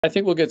I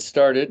think we'll get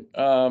started.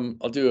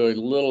 I'll do a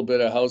little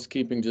bit of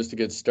housekeeping just to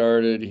get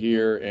started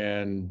here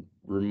and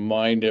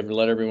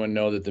let everyone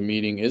know that the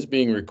meeting is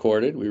being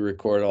recorded. We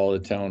record all the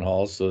town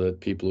halls so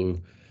that people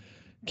who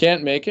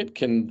can't make it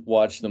can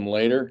watch them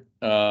later.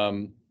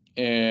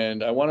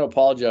 And I want to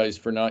apologize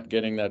for not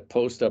getting that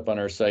post up on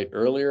our site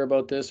earlier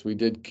about this. We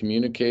did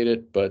communicate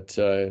it, but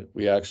I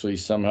actually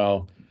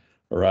somehow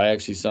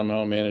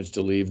managed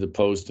to leave the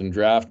post in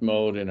draft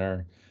mode in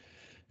our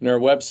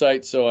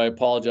website. So I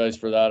apologize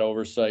for that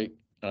oversight.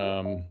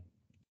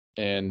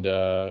 And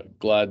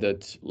glad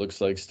that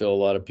looks like still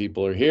a lot of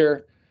people are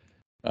here.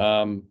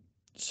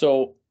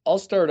 So I'll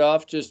start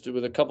off just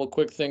with a couple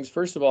quick things.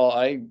 First of all,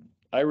 I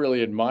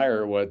really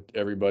admire what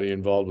everybody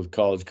involved with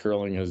college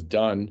curling has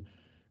done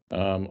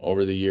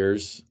over the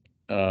years.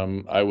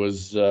 I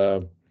was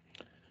a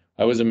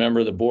member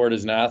of the board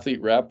as an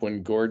athlete rep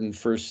when Gordon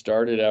first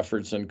started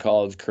efforts in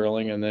college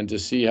curling, and then to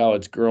see how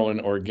it's growing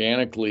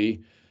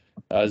organically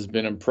has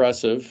been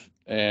impressive.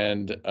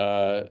 And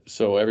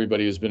so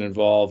everybody who's been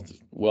involved,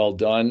 well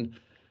done.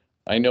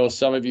 I know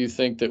some of you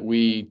think that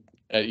we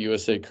at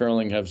USA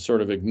Curling have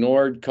sort of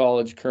ignored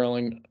college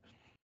curling.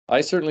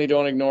 I certainly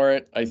don't ignore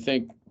it. I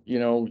think,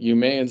 you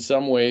may in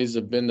some ways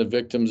have been the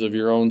victims of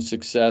your own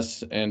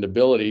success and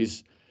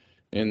abilities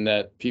in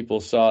that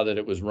people saw that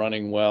it was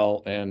running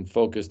well and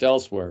focused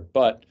elsewhere.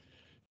 But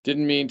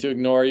didn't mean to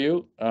ignore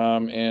you,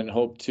 and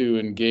hope to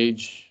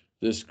engage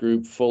this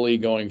group fully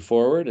going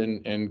forward,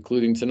 and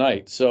including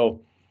tonight. So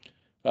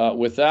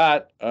with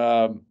that,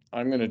 I'm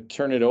going to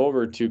turn it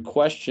over to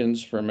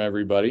questions from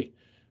everybody.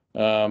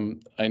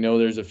 I know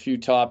there's a few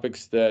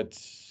topics that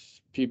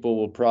people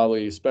will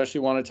probably especially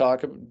want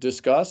to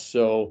discuss.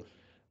 So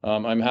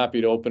I'm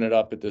happy to open it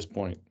up at this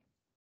point.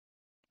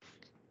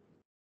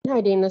 Hi,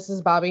 Dean. This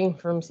is Bobby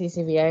from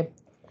CCVA.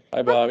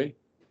 Hi, Bobby.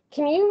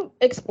 Can you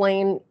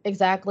explain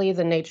exactly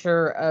the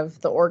nature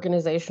of the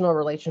organizational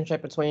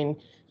relationship between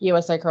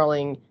USA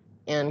Curling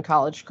and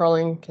college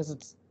curling? Because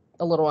it's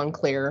a little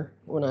unclear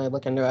when I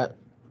look into it.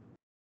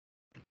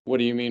 What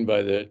do you mean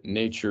by the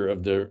nature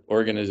of the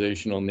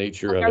organizational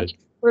nature of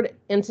it?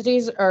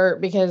 Entities are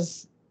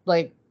because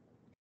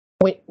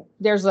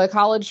there's a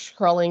college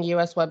curling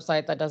US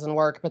website that doesn't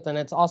work, but then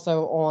it's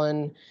also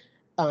on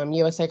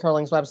USA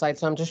Curling's website.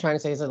 So I'm just trying to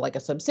say, is it like a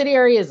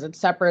subsidiary? Is it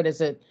separate?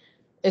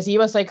 Is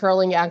USA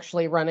Curling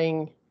actually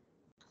running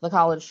the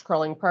college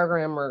curling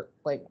program, or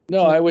like?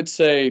 No, I would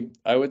say,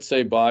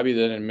 Bobby,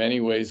 that in many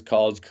ways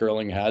college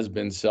curling has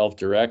been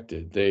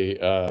self-directed.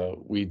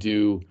 We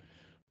do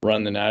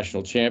run the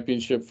national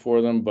championship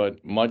for them,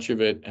 but much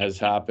of it has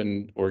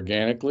happened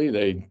organically.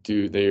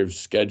 They've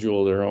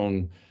scheduled their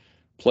own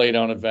play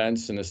down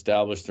events and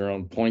established their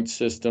own point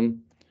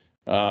system.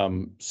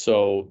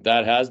 So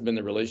that has been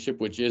the relationship,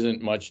 which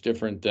isn't much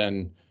different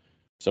than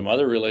some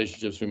other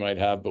relationships we might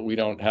have, but we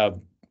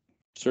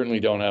certainly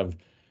don't have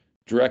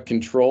direct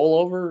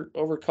control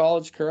over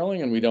college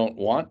curling, and we don't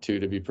want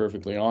to be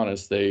perfectly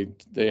honest. They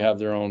have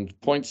their own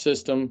point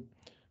system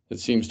that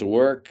seems to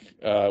work.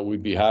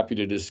 We'd be happy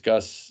to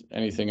discuss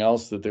anything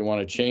else that they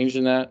want to change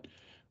in that.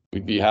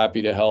 We'd be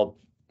happy to help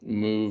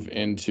move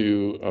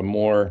into a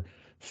more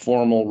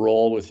formal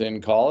role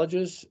within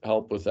colleges,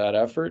 help with that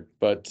effort.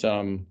 But,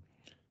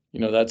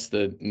 that's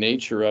the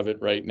nature of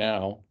it right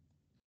now.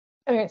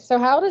 Okay, so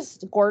how does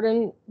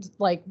Gordon,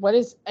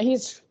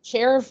 he's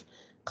chair of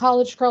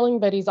college curling,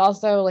 but he's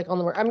also on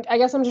the, I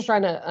guess I'm just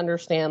trying to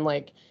understand,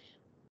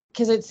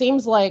 because it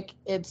seems like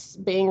it's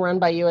being run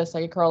by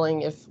USA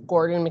Curling if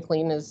Gordon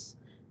McLean is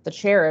the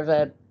chair of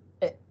it.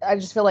 I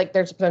just feel like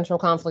there's a potential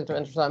conflict of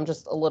interest. I'm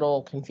just a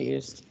little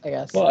confused, I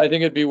guess. Well, I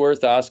think it'd be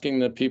worth asking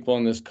the people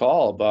on this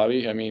call,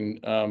 Bobby. I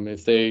mean,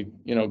 if they,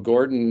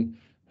 Gordon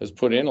has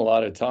put in a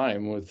lot of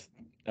time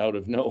out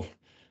of no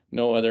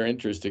other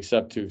interest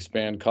except to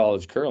expand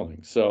college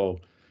curling. So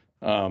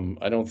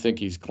I don't think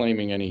he's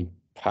claiming any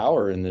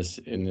power in this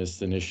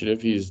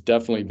initiative. He's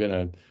definitely been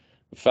a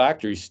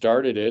factor. He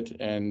started it,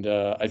 and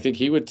I think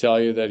he would tell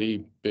you that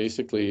he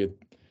basically,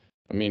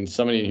 I mean,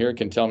 somebody here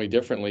can tell me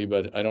differently,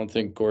 but I don't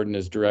think Gordon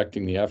is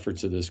directing the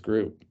efforts of this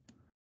group.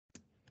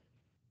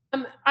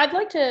 I'd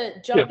like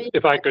to jump in.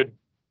 If I could.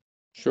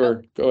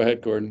 Sure, go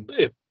ahead, Gordon.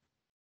 If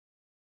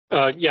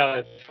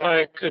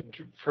I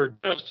could for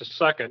just a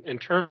second, in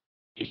terms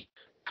of the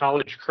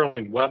college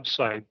curling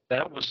website,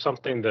 that was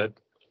something that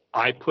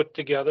I put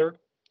together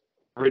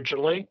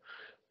originally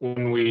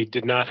when we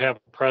did not have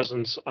a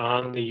presence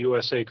on the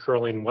USA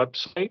Curling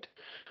website.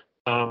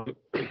 And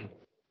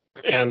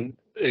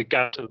it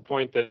got to the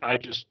point that I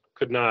just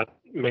could not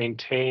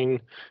maintain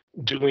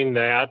doing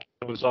that.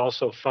 It was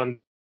also fun.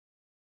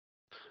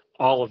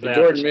 All of that.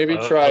 Gordon, maybe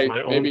try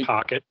my own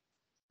pocket.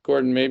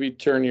 Gordon, maybe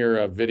turn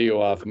your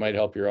video off. It might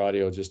help your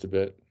audio just a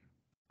bit.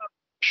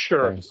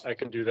 Sure, thanks. I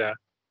can do that.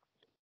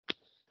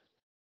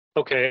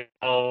 Okay,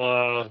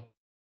 I'll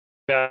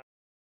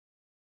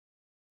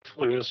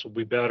hopefully this will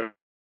be better.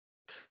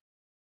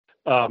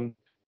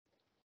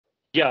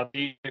 Yeah,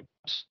 the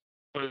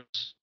was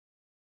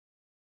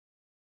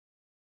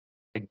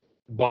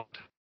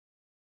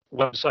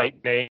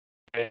website name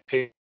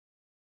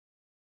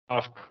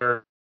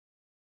software.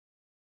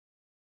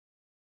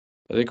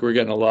 I think we're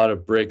getting a lot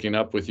of breaking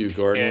up with you,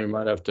 Gordon. We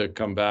might have to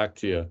come back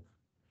to you.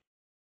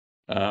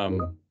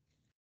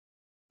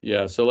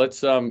 Yeah, so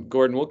let's,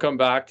 Gordon, we'll come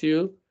back to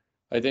you.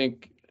 I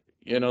think,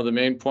 the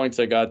main points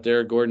I got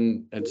there,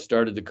 Gordon had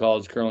started the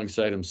college curling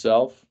site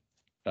himself,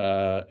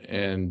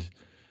 and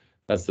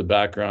that's the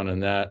background on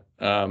that.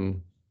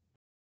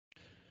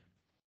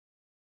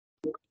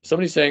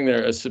 Somebody's saying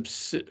there,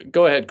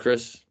 go ahead,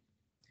 Chris.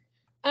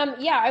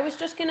 Yeah, I was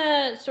just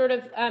gonna sort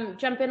of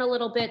jump in a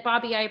little bit.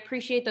 Bobby, I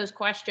appreciate those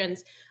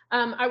questions.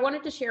 I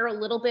wanted to share a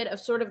little bit of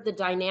sort of the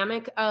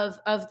dynamic of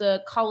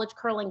the college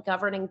curling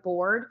governing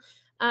board.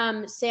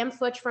 Sam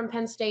Futch from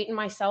Penn State and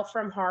myself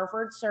from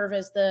Harvard serve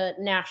as the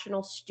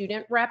national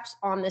student reps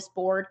on this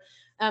board,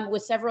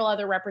 with several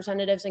other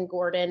representatives, and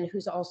Gordon,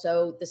 who's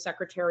also the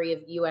secretary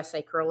of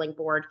USA Curling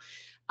Board.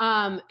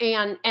 And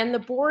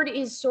the board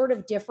is sort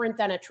of different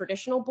than a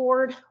traditional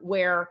board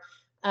where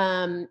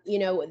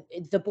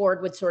the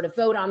board would sort of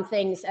vote on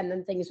things and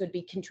then things would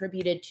be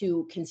contributed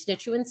to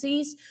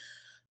constituencies.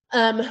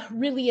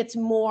 Really, it's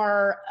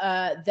more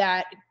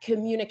that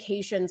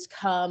communications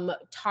come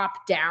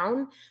top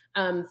down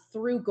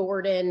through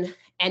Gordon,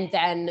 and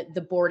then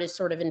the board is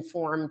sort of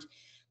informed,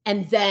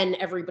 and then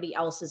everybody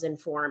else is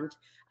informed.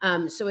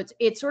 So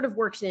it sort of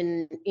works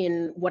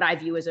in what I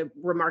view as a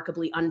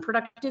remarkably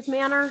unproductive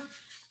manner,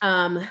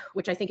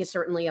 which I think is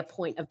certainly a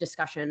point of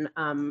discussion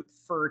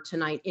for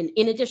tonight,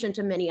 in addition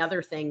to many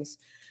other things.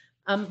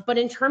 But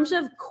in terms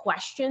of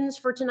questions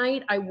for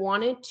tonight, I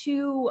wanted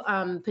to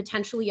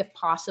potentially, if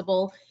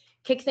possible,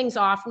 kick things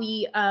off.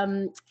 We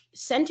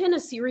sent in a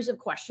series of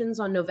questions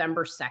on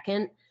November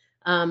 2nd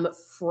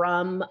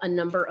from a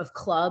number of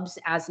clubs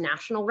as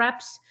national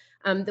reps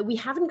that we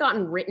haven't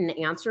gotten written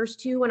answers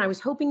to. And I was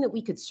hoping that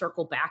we could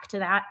circle back to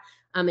that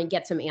and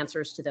get some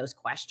answers to those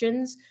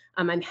questions.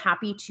 I'm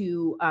happy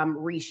to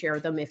reshare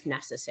them if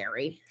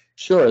necessary.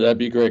 Sure, that'd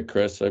be great,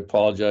 Chris. I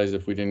apologize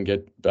if we didn't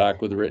get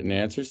back with written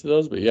answers to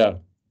those, but yeah.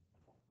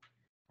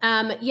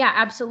 Yeah,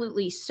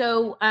 absolutely.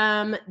 So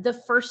the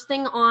first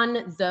thing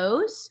on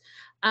those,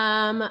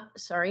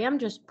 sorry, I'm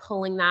just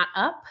pulling that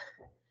up.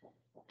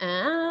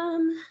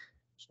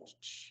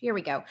 Here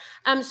we go.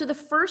 So the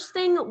first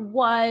thing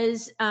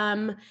was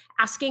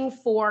asking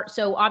for,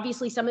 so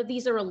obviously some of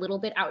these are a little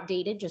bit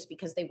outdated just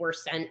because they were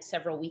sent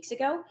several weeks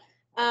ago.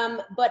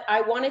 But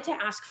I wanted to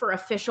ask for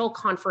official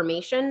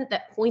confirmation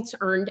that points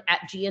earned at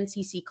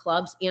GNCC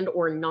clubs and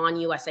or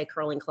non-USA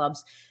curling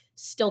clubs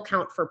still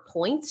count for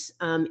points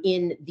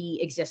in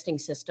the existing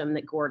system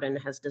that Gordon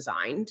has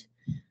designed.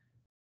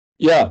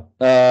 Yeah,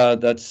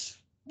 that's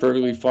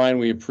perfectly fine.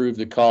 We approved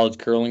the College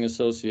Curling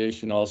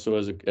Association also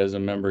as a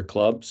member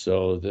club,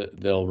 so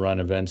they'll run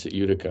events at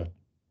Utica.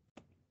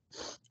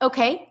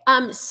 Okay.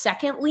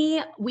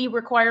 Secondly, we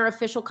require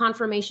official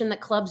confirmation that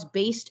clubs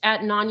based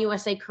at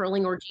non-USA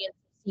curling or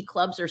GNCC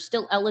clubs are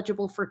still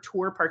eligible for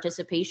tour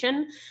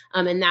participation,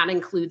 and that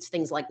includes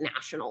things like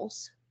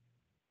nationals.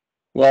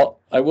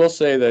 Well, I will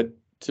say that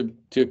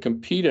to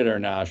compete at our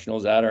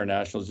nationals,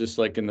 just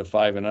like in the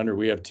 5 and under,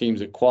 we have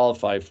teams that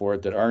qualify for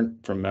it that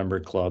aren't from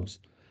member clubs,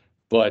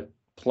 but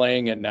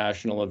playing at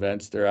national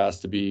events, they're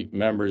asked to be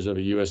members of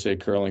a USA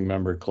Curling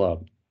member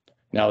club.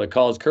 Now, the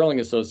College Curling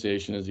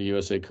Association is a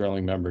USA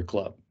Curling member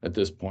club at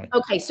this point.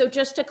 Okay, so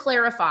just to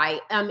clarify,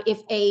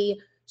 if a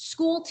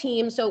school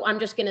team, so I'm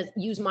just going to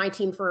use my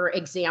team for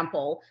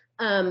example,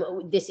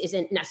 this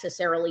isn't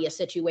necessarily a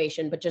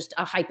situation, but just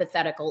a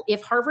hypothetical.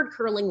 If Harvard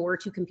Curling were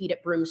to compete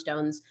at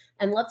Broomstones,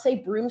 and let's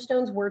say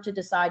Broomstones were to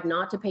decide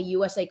not to pay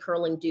USA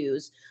Curling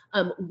dues,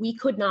 we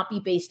could not be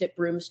based at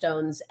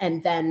Broomstones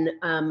and then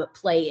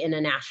play in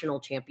a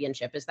national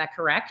championship. Is that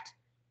correct?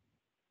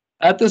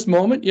 At this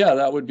moment, yeah,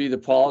 that would be the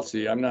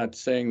policy. I'm not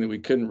saying that we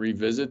couldn't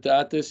revisit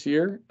that this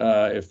year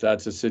if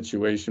that's a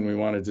situation we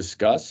want to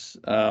discuss.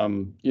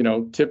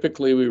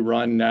 Typically we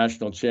run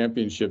national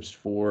championships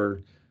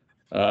for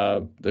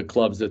the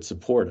clubs that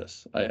support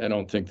us. I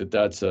don't think that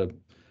that's a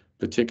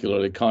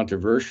particularly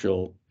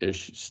controversial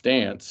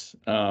stance.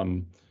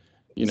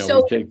 We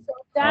take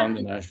on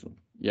the national.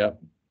 Yeah.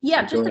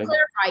 Yeah, just to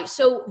clarify,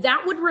 so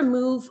that would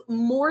remove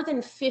more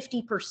than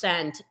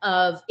 50%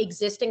 of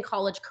existing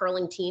college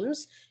curling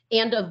teams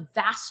and a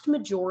vast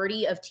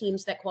majority of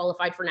teams that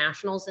qualified for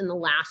nationals in the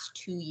last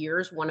 2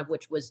 years, one of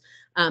which was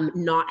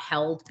not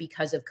held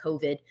because of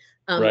COVID,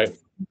 right,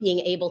 being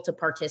able to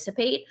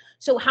participate.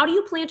 So how do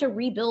you plan to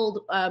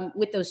rebuild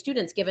with those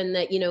students, given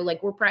that,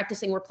 like we're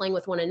practicing, we're playing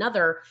with one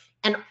another,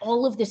 and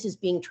all of this is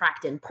being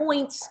tracked in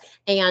points,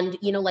 and,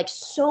 like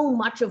so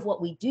much of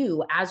what we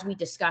do, as we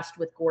discussed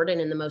with Gordon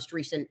in the most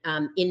recent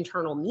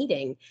internal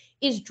meeting,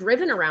 is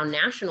driven around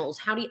nationals.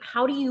 How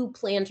do you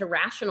plan to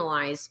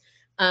rationalize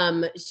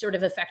sort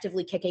of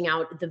effectively kicking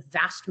out the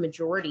vast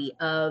majority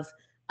of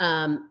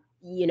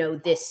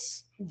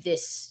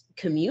this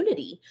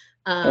community?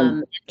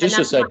 Just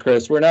a sec,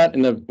 Chris, we're not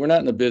in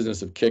the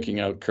business of kicking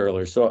out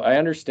curlers. So I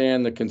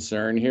understand the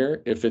concern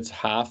here. If it's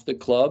half the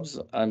clubs,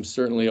 I'm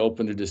certainly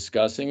open to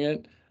discussing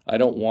it. I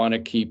don't want to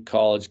keep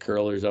college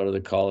curlers out of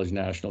the college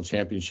national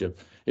championship.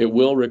 it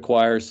will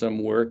require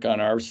some work on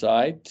our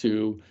side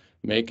to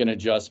make an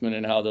adjustment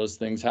in how those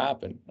things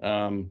happen.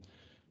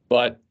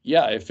 But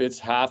yeah, if it's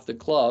half the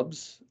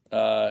clubs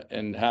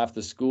and half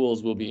the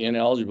schools will be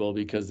ineligible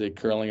because they're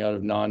curling out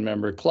of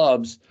non-member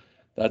clubs,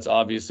 that's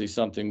obviously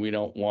something we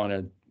don't want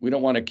to. We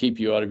don't want to keep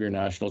you out of your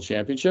national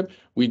championship.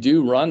 We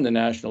do run the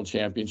national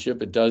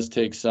championship. It does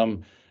take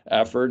some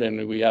effort,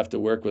 and we have to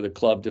work with a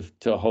club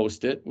to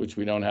host it, which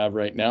we don't have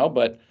right now.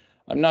 But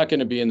I'm not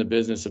going to be in the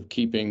business of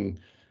keeping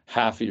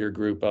half of your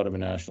group out of a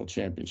national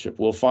championship.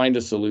 We'll find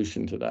a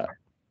solution to that.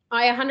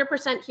 I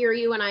 100% hear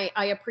you, and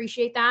I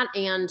appreciate that.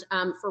 And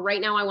for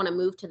right now, I want to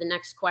move to the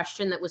next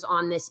question that was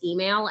on this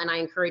email, and I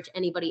encourage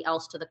anybody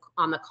else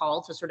on the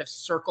call to sort of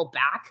circle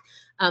back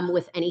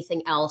with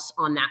anything else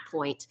on that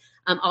point.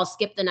 I'll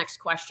skip the next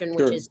question,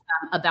 which is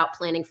about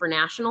planning for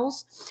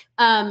nationals.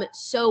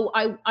 So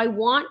I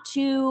want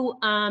to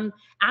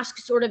ask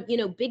sort of,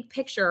 big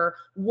picture,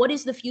 what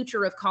is the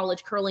future of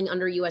college curling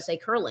under USA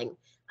Curling?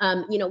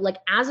 Like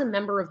as a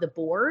member of the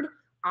board,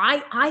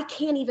 I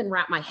can't even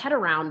wrap my head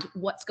around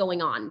what's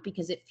going on,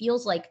 because it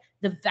feels like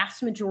the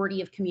vast majority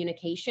of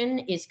communication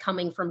is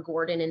coming from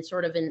Gordon in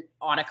sort of an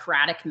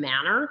autocratic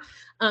manner.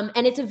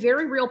 And it's a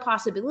very real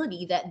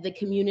possibility that the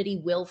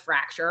community will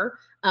fracture.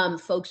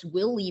 Folks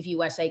will leave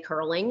USA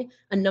Curling.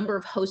 A number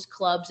of host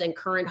clubs and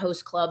current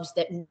host clubs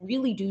that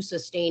really do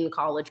sustain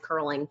college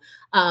curling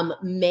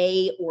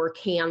may or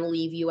can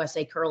leave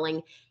USA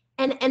Curling.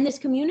 And this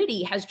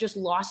community has just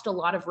lost a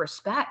lot of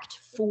respect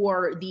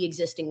for the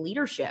existing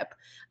leadership.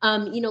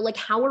 Like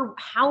how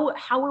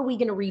are we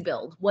going to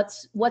rebuild?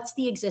 What's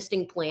the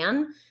existing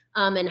plan?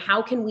 And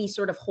how can we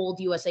sort of hold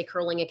USA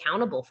Curling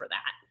accountable for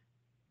that?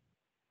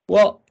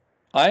 Well,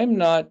 I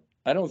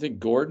don't think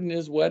Gordon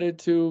is wedded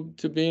to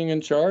being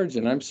in charge,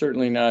 and I'm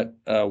certainly not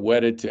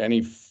wedded to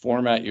any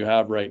format you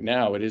have right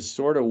now. It is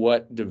sort of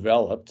what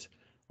developed,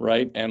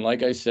 right? And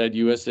like I said,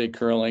 USA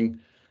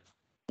Curling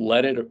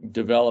let it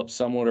develop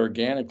somewhat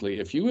organically.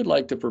 If you would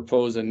like to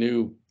propose a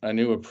new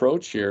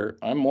approach here,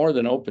 I'm more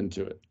than open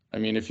to it. I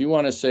mean, if you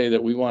want to say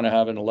that we want to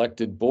have an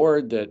elected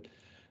board that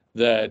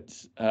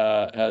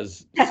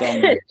has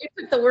some, you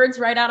took the words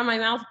right out of my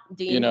mouth,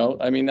 Dean.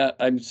 I mean,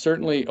 I'm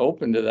certainly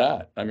open to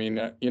that. I mean,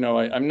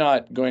 I'm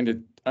not going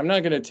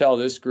to tell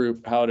this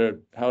group how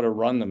to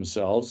run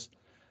themselves.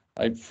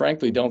 I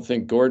frankly don't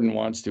think Gordon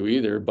wants to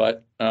either.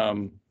 But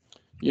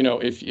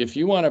if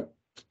you want to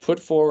put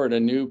forward a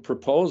new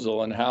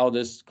proposal on how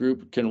this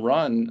group can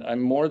run,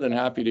 I'm more than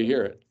happy to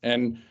hear it,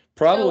 and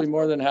probably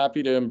more than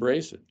happy to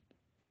embrace it.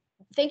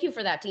 Thank you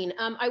for that, Dean.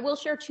 I will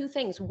share two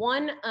things.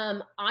 One,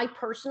 I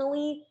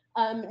personally,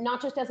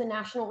 not just as a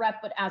national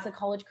rep, but as a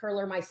college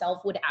curler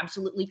myself, would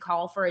absolutely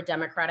call for a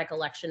democratic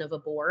election of a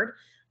board.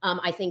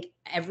 I think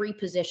every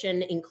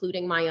position,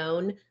 including my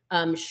own,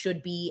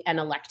 should be an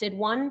elected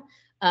one.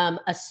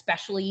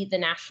 Especially the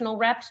national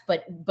reps,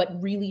 but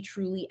really,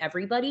 truly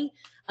everybody.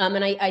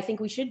 And I think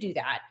we should do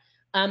that.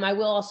 I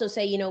will also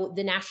say,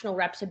 the national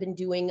reps have been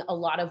doing a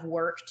lot of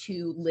work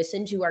to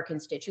listen to our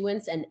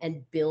constituents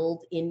and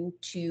build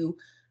into,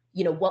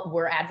 what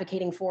we're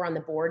advocating for on the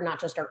board,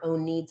 not just our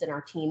own needs and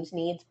our team's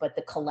needs, but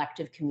the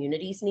collective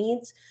community's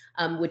needs,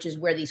 which is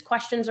where these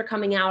questions are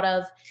coming out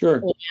of.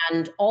 Sure.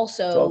 And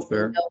also,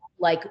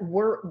 like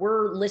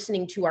we're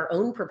listening to our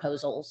own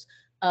proposals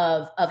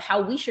of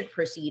how we should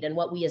proceed and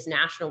what we as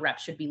national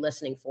reps should be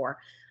listening for.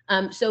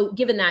 So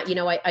given that,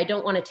 I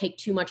don't want to take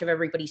too much of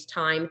everybody's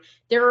time.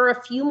 There are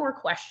a few more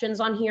questions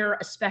on here,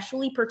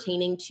 especially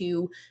pertaining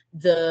to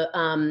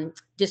the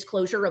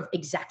disclosure of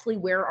exactly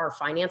where our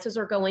finances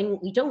are going.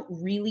 We don't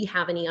really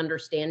have any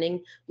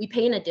understanding. We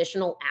pay an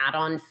additional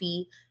add-on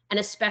fee. And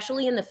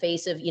especially in the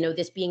face of,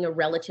 this being a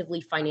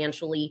relatively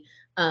financially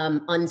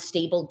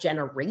unstable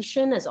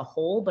generation as a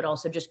whole, but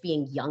also just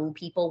being young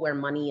people where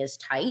money is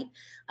tight,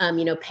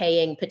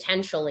 paying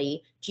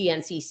potentially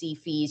GNCC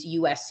fees,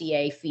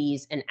 USCA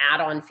fees, an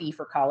add-on fee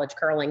for college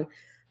curling.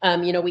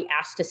 We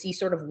asked to see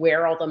sort of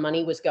where all the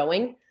money was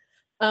going.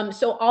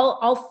 So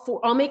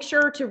I'll make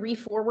sure to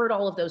re-forward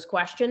all of those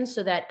questions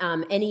so that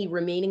any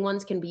remaining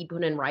ones can be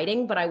put in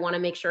writing, but I want to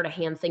make sure to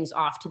hand things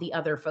off to the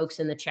other folks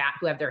in the chat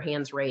who have their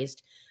hands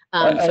raised.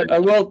 I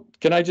will.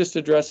 Can I just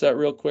address that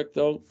real quick,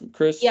 though,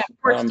 Chris? Yeah,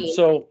 of course,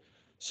 Dean.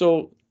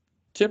 So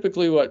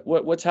typically,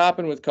 what's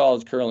happened with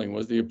college curling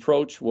was the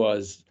approach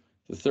was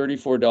the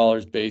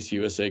 $34 base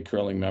USA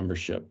Curling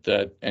membership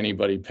that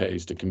anybody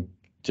pays to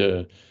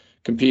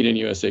compete in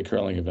USA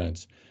Curling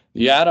events.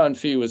 The add-on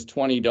fee was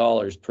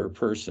 $20 per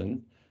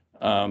person,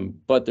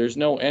 but there's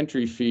no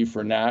entry fee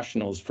for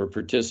nationals for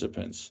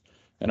participants.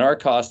 And our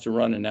cost to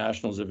run a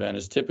nationals event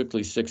is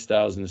typically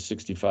 $6,000 to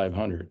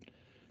 $6,500.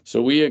 So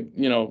we,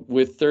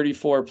 with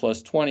 34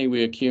 plus 20,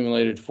 we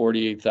accumulated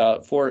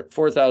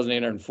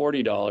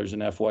 $4,840 in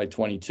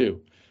FY22.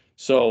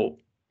 So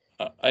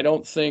I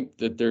don't think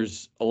that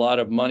there's a lot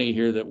of money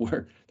here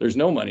there's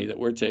no money that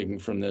we're taking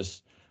from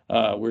this.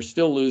 We're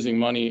still losing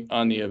money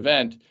on the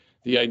event.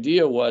 The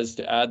idea was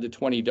to add the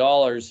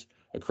 $20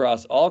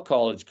 across all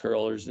college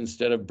curlers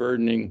instead of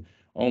burdening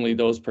only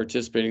those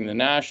participating in the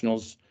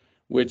nationals,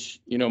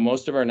 which, you know,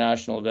 most of our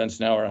national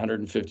events now are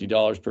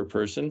 $150 per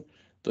person,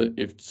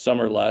 if some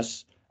are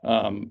less.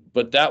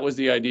 But that was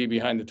the idea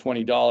behind the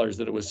 $20,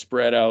 that it was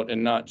spread out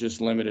and not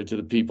just limited to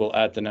the people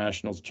at the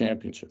Nationals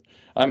Championship.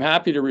 I'm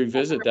happy to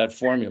revisit that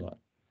formula,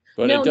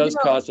 but No, it does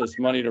cost us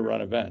money to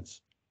run events.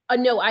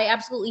 No, I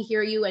absolutely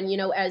hear you. And, you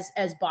know, as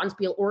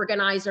Bonspiel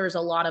organizers,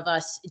 a lot of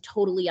us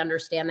totally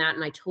understand that.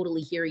 And I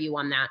totally hear you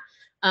on that.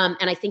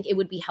 And I think it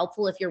would be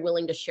helpful if you're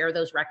willing to share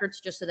those records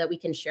just so that we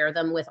can share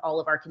them with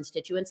all of our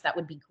constituents. That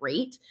would be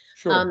great.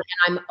 Sure. And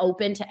I'm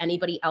open to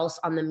anybody else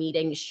on the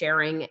meeting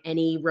sharing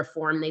any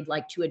reform they'd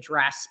like to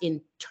address in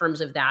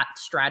terms of that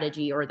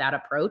strategy or that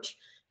approach.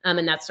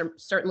 And that's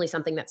certainly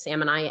something that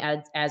Sam and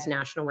I, as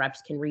national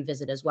reps, can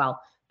revisit as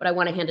well. But I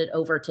want to hand it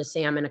over to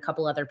Sam and a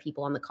couple other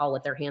people on the call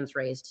with their hands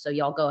raised. So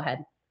y'all go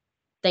ahead.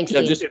 Thanks,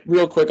 Yeah, Dean. just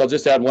real quick, I'll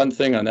just add one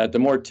thing on that. The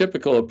more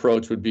typical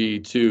approach would be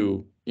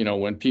to, you know,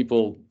 when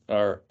people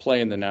are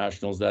playing the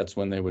Nationals, that's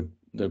when they would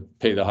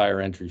pay the higher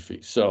entry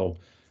fee. So,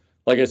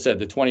 like I said,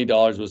 the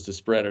 $20 was to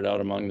spread it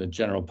out among the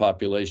general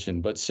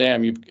population. But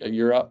Sam,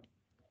 you're up.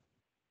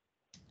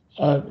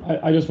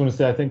 I just want to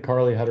say, I think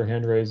Carly had her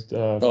hand raised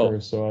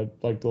first, so I'd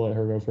like to let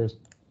her go first.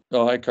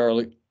 Oh, hi,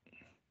 Carly.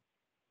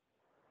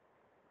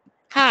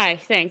 Hi,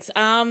 thanks.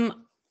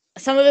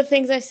 Some of the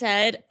things I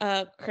said,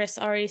 Chris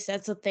already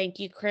said, so thank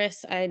you,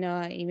 Chris. I know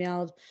I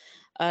emailed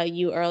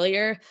you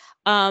earlier.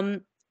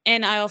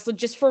 And I also,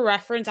 just for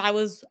reference, I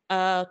was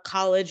a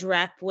college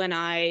rep when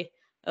I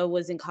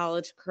was in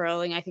college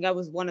curling. I think I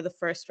was one of the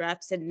first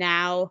reps, and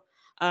now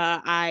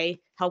I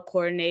help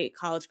coordinate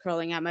college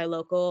curling at my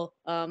local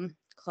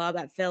club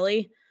at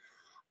Philly.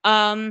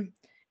 And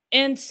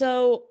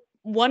so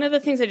one of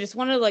the things I just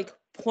want to like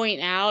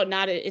point out,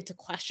 not it's a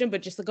question,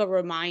 but just like a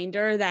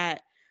reminder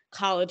that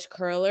college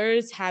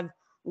curlers have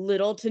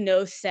little to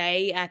no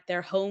say at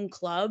their home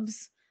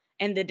clubs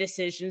and the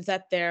decisions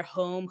that their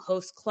home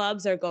host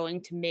clubs are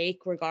going to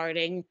make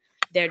regarding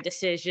their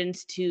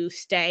decisions to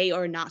stay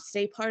or not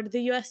stay part of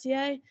the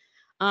USCA.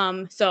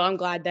 So I'm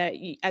glad that,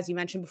 as you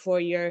mentioned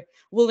before, you're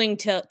willing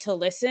to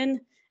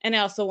listen. And I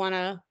also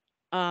want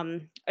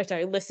to,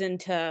 listen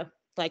to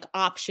like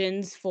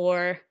options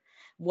for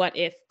what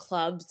if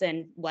clubs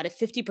and what if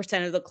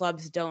 50% of the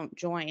clubs don't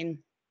join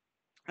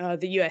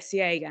the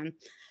USCA again.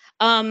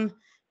 And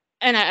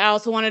I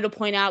also wanted to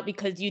point out,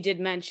 because you did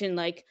mention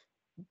like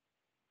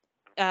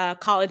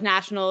College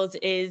Nationals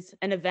is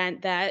an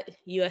event that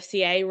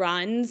USCA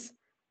runs.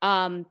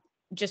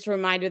 Just a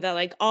reminder that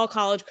like all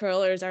college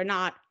curlers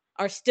are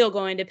still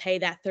going to pay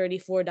that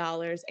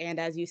 $34, and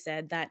as you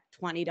said, that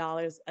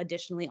 $20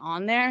 additionally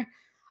on there.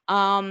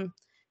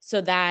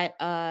 So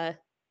that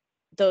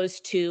those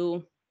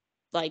two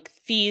like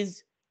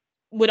fees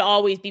would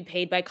always be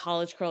paid by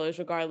college curlers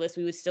regardless.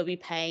 We would still be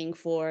paying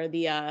for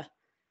the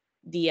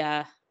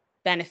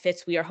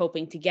benefits we are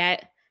hoping to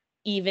get,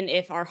 even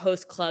if our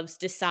host clubs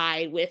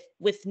decide with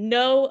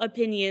no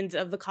opinions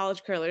of the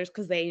college curlers,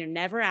 because they are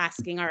never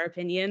asking our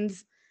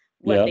opinions.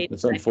 Yeah,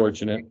 it's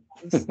unfortunate.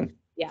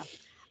 Yeah.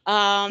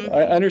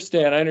 I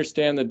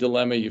understand the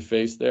dilemma you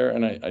face there,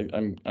 and I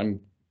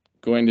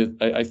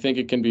think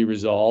it can be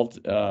resolved.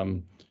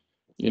 So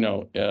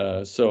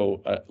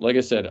like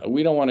I said,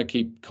 we don't want to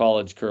keep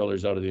college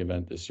curlers out of the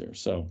event this year.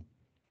 So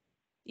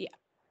yeah.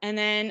 And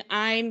then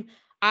I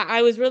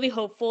was really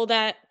hopeful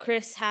that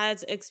Chris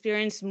has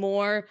experienced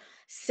more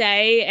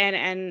say,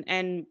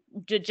 and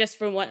just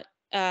from what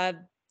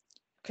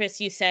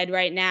Chris, you said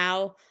right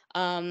now,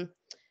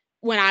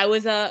 when I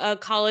was a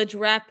college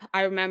rep,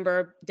 I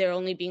remember there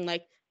only being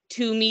like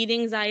 2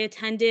 meetings I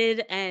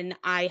attended, and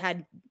I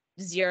had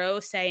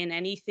zero say in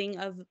anything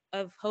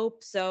of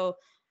hope. So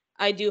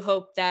I do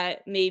hope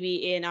that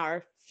maybe in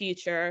our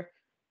future,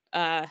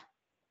 the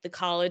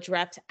college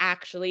reps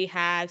actually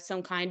have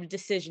some kind of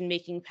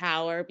decision-making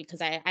power,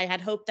 because I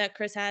had hoped that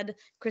Chris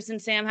and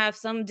Sam have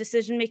some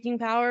decision-making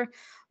power,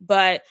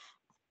 but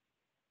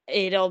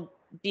it'll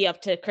be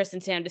up to Chris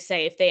and Sam to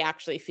say if they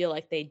actually feel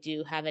like they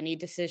do have any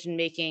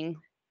decision-making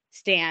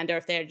stand, or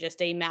if they're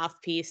just a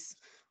mouthpiece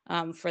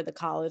for the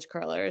college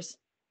curlers.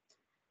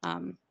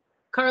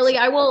 Carly,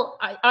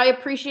 I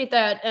appreciate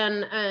that.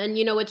 And,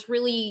 you know, it's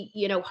really,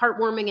 you know,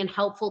 heartwarming and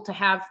helpful to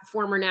have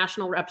former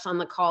national reps on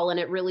the call. And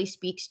it really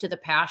speaks to the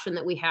passion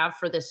that we have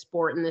for this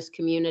sport and this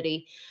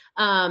community.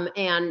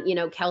 And, you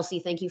know, Kelsey,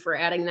 thank you for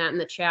adding that in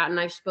the chat. And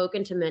I've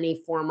spoken to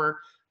many former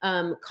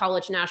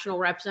college national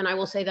reps, and I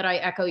will say that I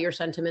echo your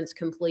sentiments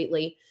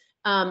completely.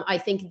 I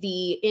think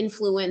the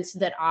influence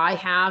that I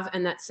have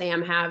and that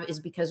Sam have is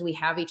because we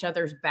have each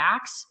other's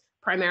backs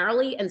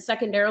primarily, and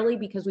secondarily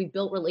because we've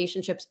built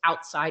relationships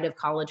outside of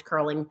college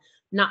curling,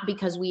 not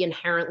because we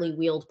inherently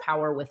wield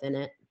power within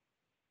it.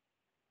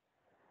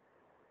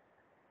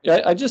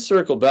 Yeah, I just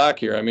circle back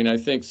here. I mean, I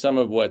think some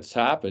of what's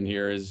happened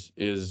here is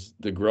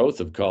the growth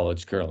of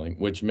college curling,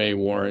 which may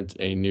warrant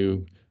a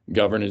new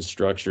governance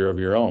structure of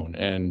your own.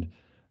 And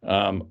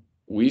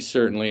we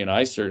certainly, and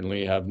I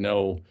certainly, have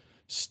no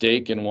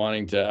stake in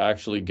wanting to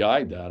actually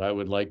guide that. I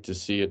would like to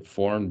see it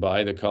formed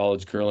by the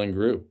college curling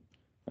group.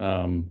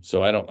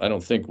 So I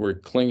don't think we're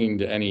clinging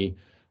to any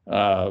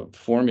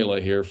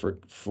formula here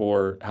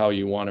for how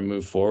you want to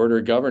move forward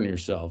or govern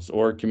yourselves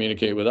or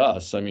communicate with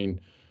us. I mean,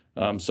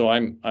 so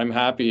I'm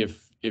happy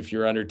if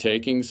you're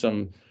undertaking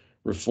some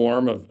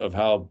reform of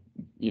how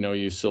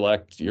you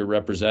select your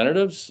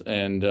representatives,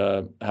 and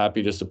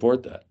happy to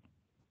support that.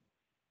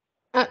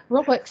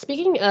 Real quick,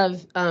 speaking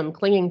of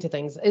clinging to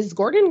things, is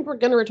Gordon going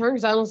to return?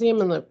 Because I don't see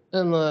him in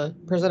the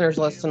presenters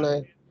list, and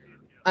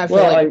I feel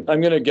Well, like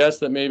I'm going to guess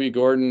that maybe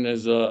Gordon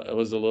was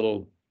a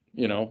little,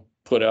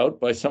 put out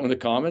by some of the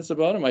comments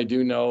about him. I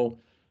do know,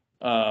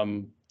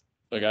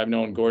 like I've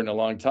known Gordon a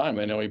long time.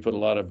 I know he put a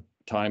lot of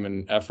time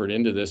and effort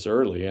into this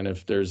early, and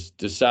if there's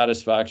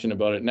dissatisfaction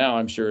about it now,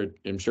 I'm sure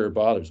it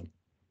bothers him.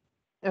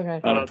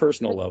 Okay. On a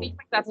personal Do you level. think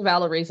that's a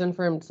valid reason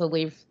for him to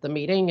leave the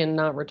meeting and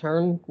not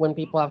return when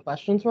people have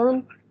questions for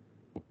him?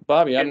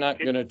 Bobby, I'm not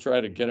going to try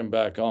to get him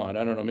back on.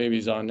 I don't know. Maybe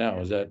he's on now.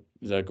 Is that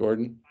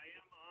Gordon? I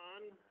am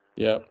on.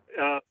 Yeah.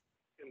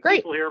 Can Great.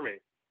 people hear me?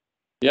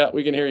 Yeah,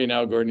 we can hear you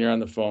now, Gordon. You're on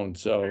the phone,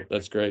 so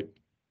that's great.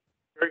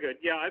 Very good.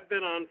 Yeah, I've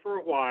been on for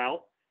a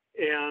while,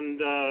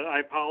 and I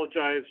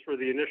apologize for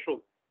the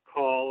initial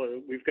call.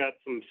 We've got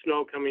some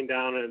snow coming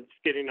down, and it's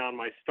getting on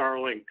my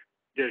Starlink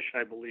dish,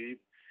 I believe,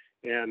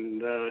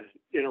 and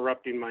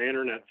interrupting my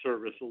internet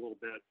service a little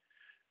bit.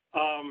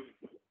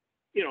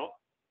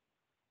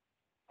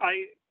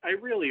 I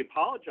really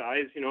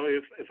apologize,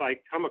 if I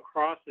come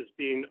across as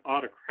being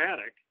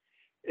autocratic,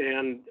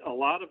 and a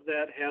lot of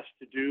that has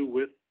to do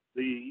with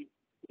the,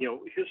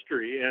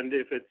 history. And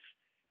if it's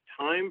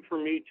time for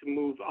me to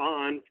move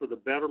on for the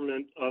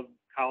betterment of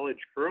college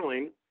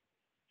curling,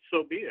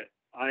 so be it.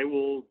 I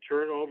will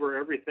turn over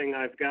everything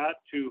I've got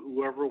to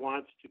whoever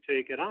wants to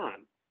take it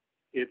on.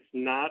 It's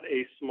not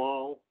a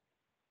small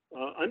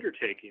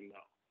undertaking,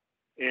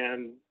 though.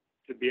 And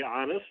to be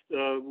honest,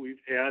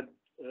 we've had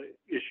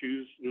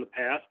issues in the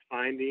past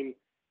finding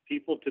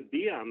people to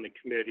be on the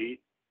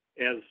committee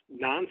as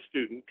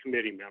non-student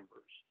committee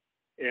members.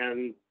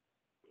 And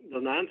the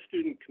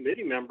non-student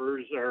committee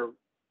members are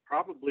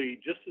probably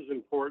just as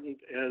important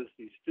as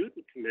the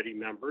student committee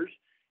members,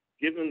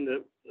 given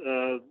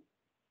that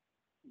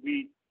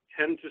we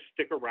tend to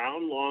stick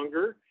around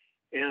longer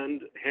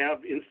and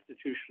have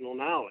institutional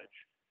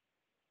knowledge.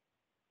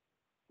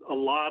 A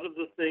lot of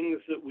the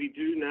things that we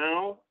do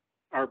now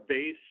are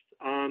based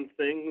on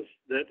things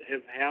that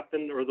have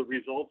happened or the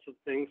results of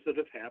things that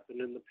have happened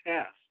in the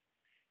past.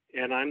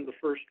 And I'm the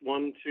first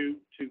one to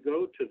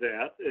go to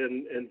that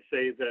and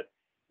say that,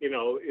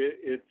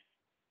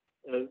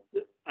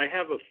 I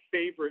have a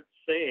favorite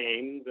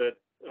saying that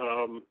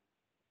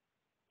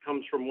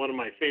comes from one of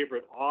my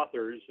favorite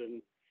authors,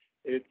 and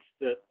it's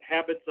that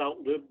habits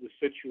outlive the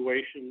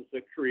situations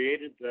that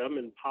created them,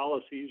 and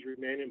policies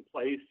remain in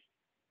place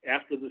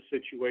after the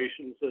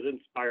situations that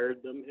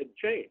inspired them had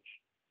changed.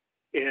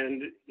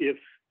 And if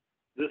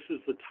this is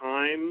the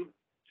time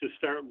to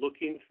start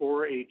looking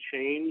for a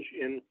change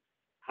in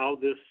how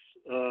this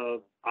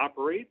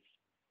operates,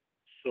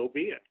 so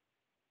be it.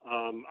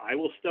 I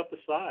will step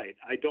aside.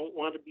 I don't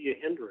want to be a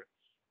hindrance.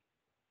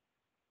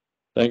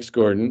 Thanks,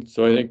 Gordon.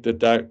 So I think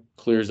that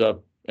clears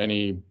up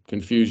any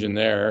confusion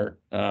there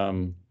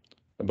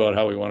about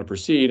how we want to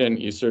proceed,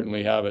 and you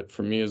certainly have it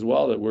from me as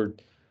well.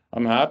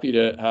 I'm happy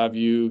to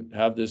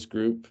have this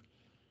group,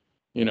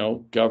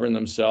 govern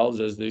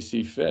themselves as they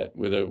see fit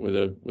with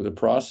a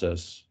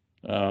process.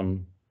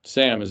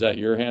 Sam, is that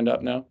your hand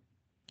up now?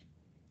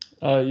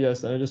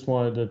 Yes, I just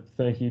wanted to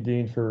thank you,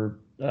 Dean, for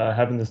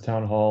having this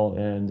town hall,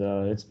 and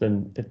it's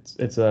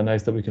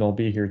nice that we can all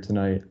be here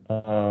tonight.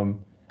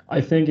 I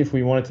think if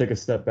we want to take a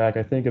step back,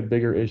 I think a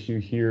bigger issue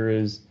here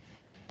is,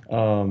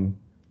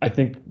 I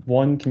think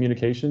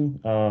communication.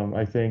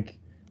 I think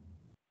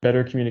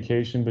better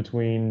communication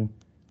between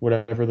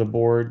whatever the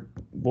board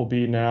will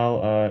be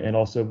now, and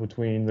also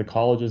between the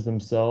colleges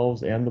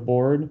themselves and the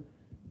board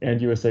and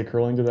USA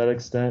Curling to that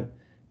extent.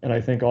 And I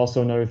think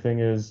also another thing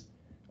is,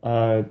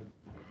 I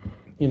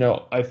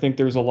think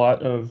there's a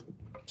lot of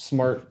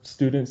smart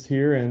students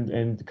here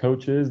and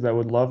coaches that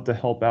would love to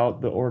help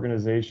out the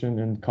organization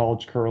and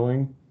college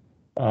curling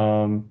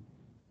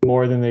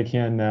more than they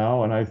can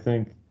now. And I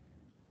think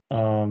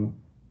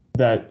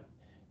that,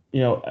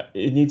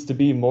 it needs to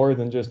be more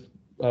than just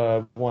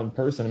one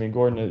person. I mean,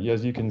 Gordon,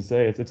 as you can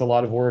say, it's a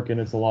lot of work and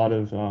it's a lot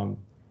of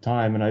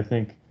time. And I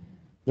think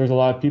there's a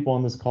lot of people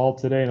on this call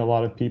today and a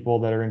lot of people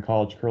that are in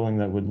college curling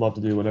that would love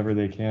to do whatever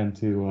they can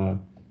to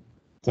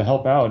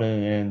help out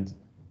and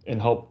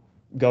help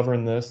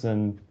govern this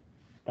and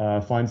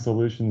find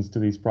solutions to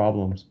these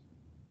problems.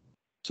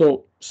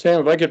 So,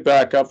 Sam, if I could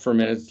back up for a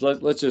minute,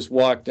 let's just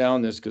walk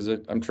down this, because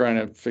I'm trying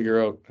to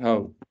figure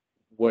out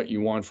what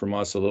you want from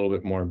us a little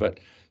bit more. But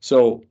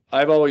so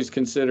I've always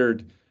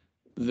considered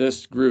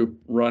this group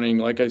running,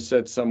 like I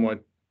said,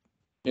 somewhat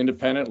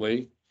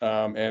independently,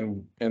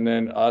 and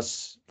then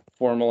us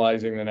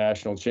formalizing the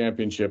national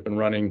championship and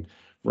running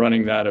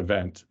that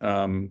event,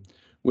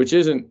 which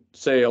isn't,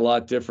 say, a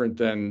lot different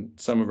than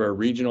some of our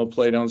regional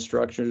playdown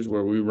structures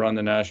where we run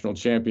the national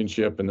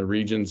championship and the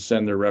regions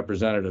send their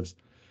representatives.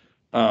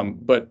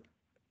 But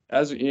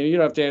as you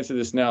don't have to answer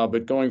this now,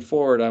 but going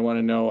forward, I want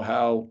to know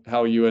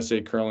how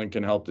USA Curling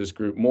can help this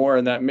group more,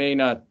 and that may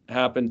not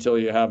happen till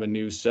you have a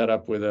new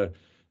setup with a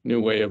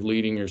new way of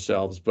leading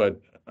yourselves. But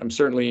I'm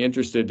certainly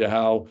interested to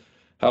how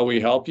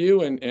we help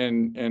you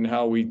and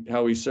how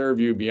we serve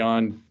you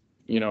beyond,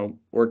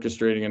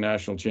 orchestrating a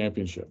national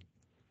championship.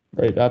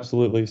 Right,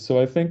 absolutely.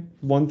 So I think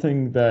one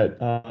thing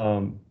that,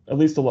 at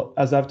least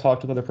as I've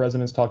talked with other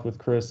presidents, talked with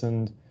Chris,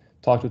 and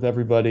talked with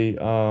everybody,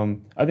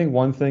 I think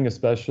one thing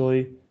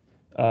especially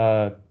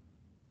uh,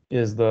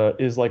 is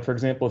like, for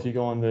example, if you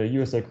go on the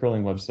USA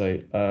Curling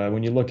website,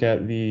 when you look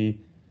at the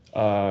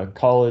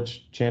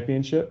college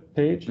championship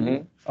page,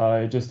 Mhm.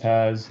 it just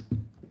has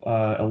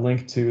a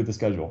link to the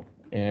schedule,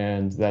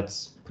 and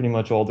that's pretty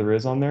much all there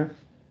is on there.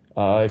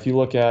 If you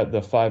look at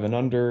the 5 and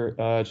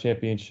under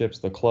championships,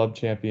 the club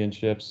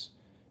championships,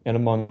 and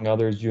among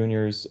others,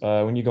 juniors,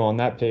 when you go on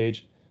that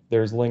page,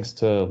 there's links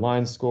to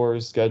line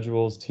scores,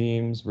 schedules,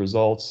 teams,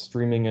 results,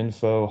 streaming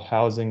info,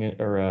 housing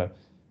or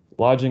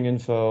lodging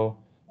info.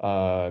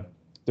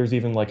 There's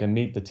even like a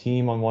meet the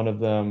team on one of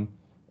them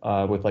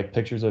with like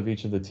pictures of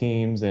each of the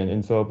teams and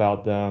info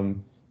about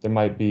them. There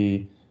might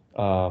be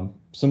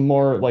some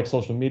more like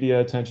social media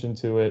attention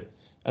to it.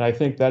 And I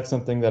think that's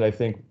something that I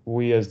think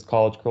we as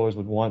college curlers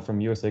would want from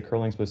USA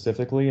Curling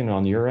specifically and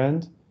on your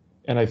end.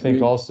 And I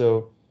think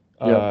also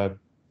Yep.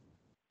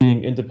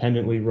 being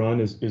independently run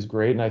is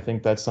great. And I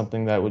think that's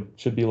something that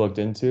should be looked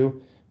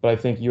into. But I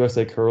think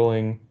USA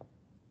Curling,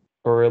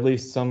 or at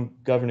least some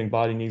governing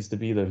body, needs to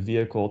be the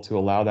vehicle to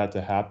allow that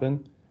to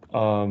happen.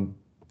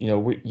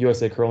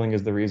 USA Curling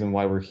is the reason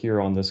why we're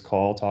here on this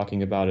call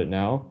talking about it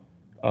now.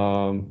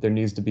 There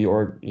needs to be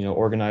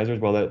organizers,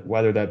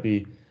 whether that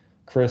be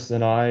Chris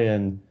and I,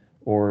 and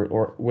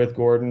or with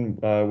Gordon,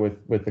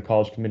 with the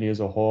college committee as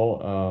a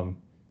whole.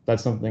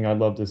 That's something I'd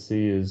love to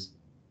see.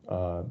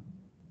 I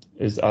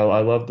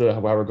love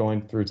how we're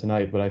going through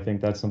tonight, but I think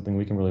that's something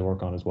we can really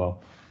work on as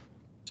well.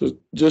 So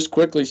just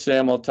quickly,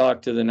 Sam, I'll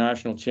talk to the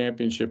national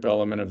championship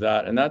element of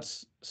that. And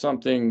that's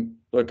something,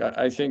 look,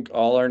 I think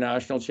all our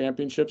national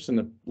championships in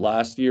the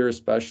last year,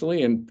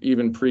 especially, and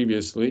even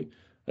previously,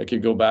 I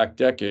could go back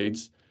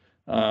decades.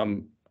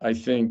 I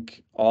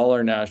think all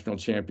our national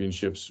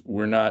championships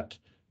were not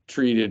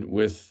treated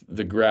with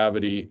the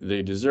gravity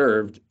they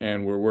deserved,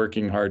 and we're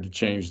working hard to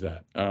change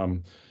that.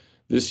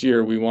 This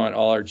year, we want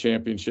all our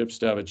championships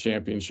to have a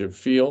championship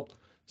feel.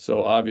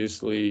 So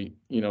obviously,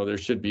 there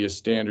should be a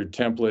standard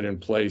template in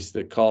place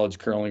that college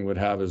curling would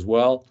have as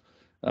well,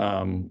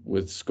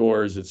 with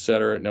scores, et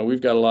cetera. Now,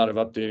 we've got a lot of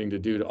updating to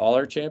do to all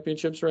our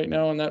championships right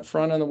now on that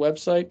front on the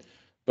website,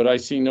 but I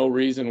see no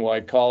reason why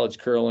the college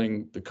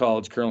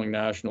curling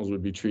nationals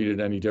would be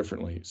treated any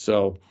differently.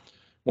 So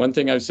one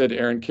thing I've said to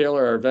Aaron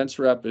Kaler, our events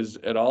rep, is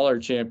at all our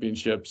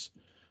championships,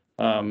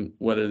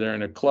 whether they're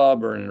in a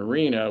club or in an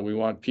arena, we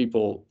want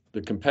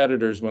the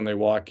competitors, when they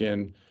walk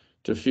in,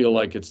 to feel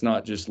like it's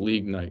not just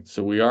league night.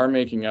 So we are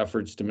making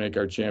efforts to make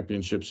our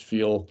championships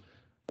feel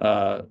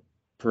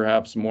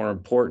perhaps more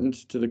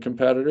important to the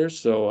competitors.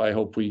 So I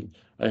hope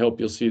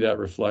you'll see that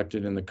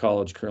reflected in the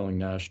college curling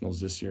nationals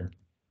this year.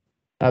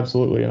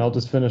 Absolutely. And I'll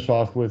just finish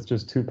off with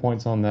just 2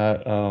 points on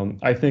that.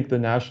 I think the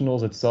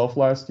Nationals itself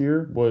last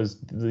year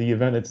the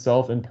event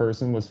itself in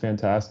person was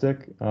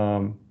fantastic.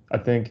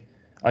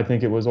 I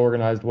think it was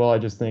organized well. I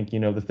just think,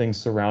 the things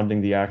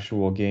surrounding the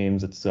actual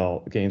games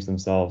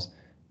themselves,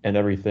 and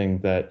everything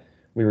that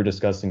we were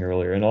discussing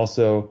earlier. And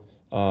also,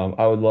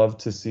 I would love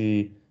to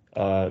see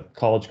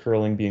college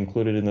curling be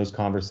included in those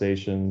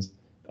conversations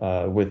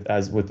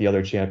with the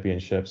other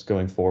championships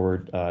going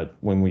forward,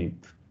 when we,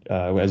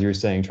 as you were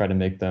saying, try to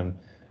make them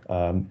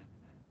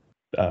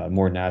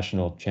more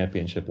national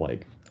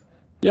championship-like.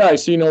 Yeah, I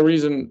see no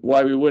reason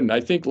why we wouldn't. I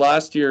think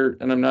last year,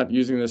 and I'm not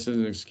using this as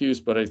an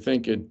excuse, but I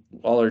think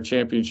all our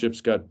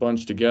championships got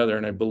bunched together,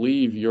 and I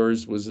believe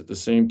yours was at the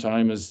same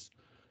time as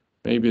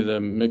maybe the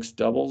mixed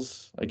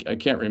doubles. I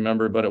can't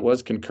remember, but it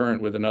was concurrent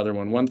with another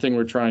one. One thing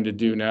we're trying to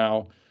do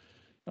now,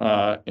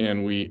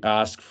 and we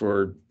ask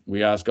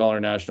all our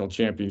national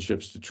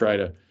championships to try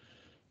to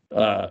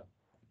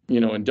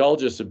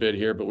indulge us a bit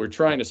here, but we're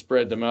trying to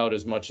spread them out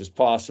as much as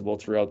possible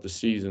throughout the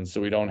season so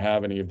we don't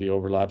have any of the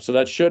overlap. So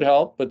that should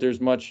help, but there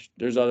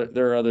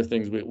are other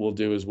things we'll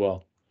do as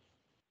well.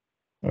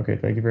 Okay,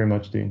 thank you very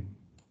much, Dean.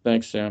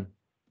 Thanks, Sam.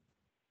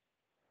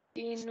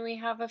 Dean, we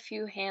have a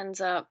few hands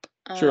up.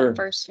 Sure.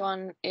 First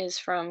one is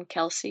from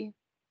Kelsey.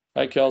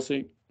 Hi,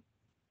 Kelsey.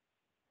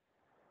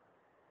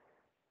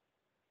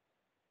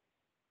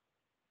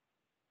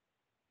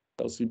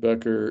 Kelsey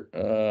Becker,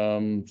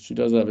 she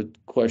does have a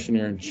question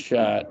here in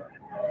chat.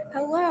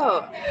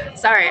 Hello.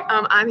 Sorry,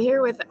 I'm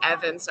here with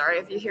Evan. Sorry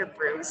if you hear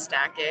brooms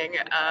stacking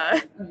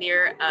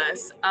near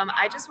us.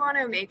 I just want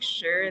to make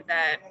sure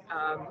that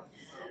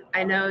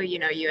I know,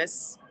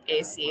 USAC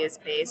is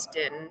based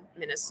in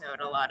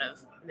Minnesota, a lot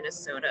of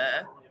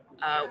Minnesota,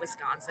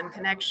 Wisconsin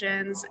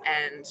connections,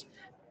 and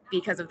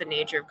because of the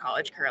nature of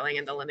college curling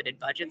and the limited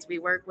budgets we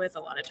work with, a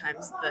lot of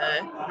times the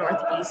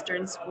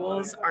Northeastern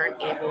schools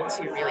aren't able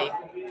to really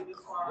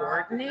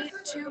coordinate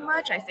too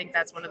much. I think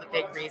that's one of the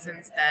big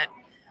reasons that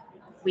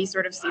we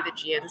sort of see the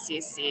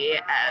GNCC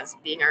as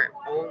being our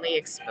only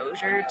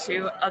exposure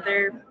to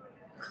other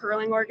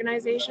curling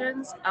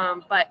organizations.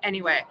 But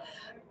anyway,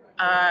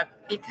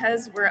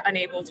 because we're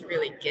unable to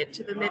really get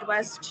to the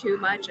Midwest too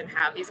much and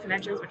have these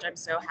connections, which I'm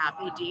so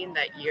happy, Dean,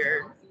 that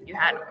you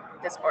had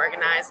this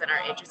organized and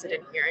are interested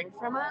in hearing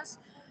from us.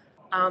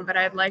 But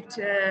I'd like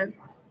to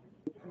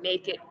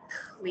make it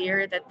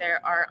clear that there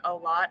are a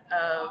lot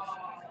of,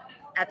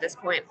 at this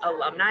point,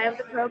 alumni of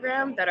the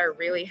program that are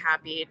really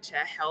happy to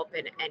help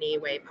in any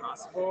way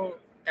possible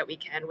that we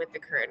can with the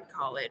current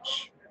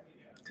college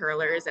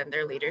curlers and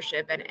their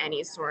leadership and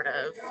any sort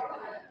of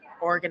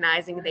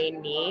organizing they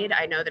need.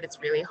 I know that it's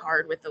really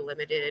hard with the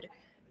limited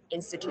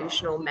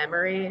institutional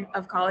memory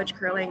of college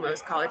curling.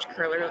 Most college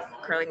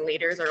curling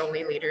leaders are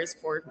only leaders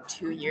for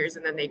 2 years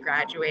and then they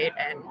graduate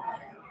and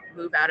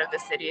move out of the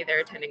city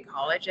they're attending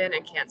college in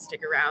and can't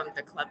stick around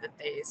the club that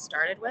they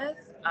started with.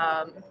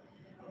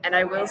 And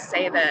I will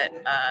say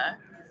that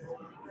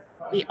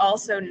we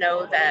also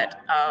know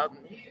that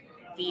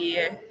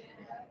the,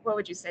 what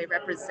would you say,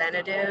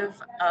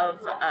 representative of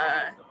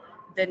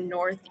the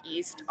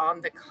Northeast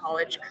on the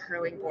college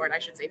curling board, I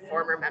should say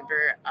former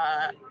member,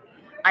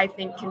 I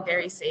think can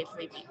very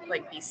safely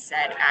be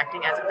said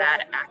acting as a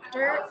bad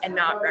actor and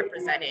not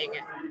representing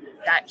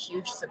that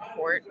huge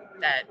support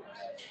that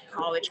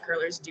college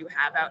curlers do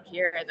have out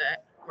here and the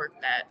work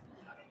that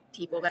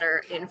people that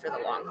are in for the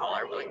long haul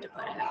are willing to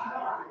put in.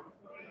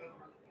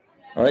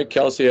 All right,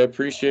 Kelsey, I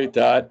appreciate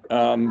that.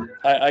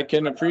 I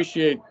can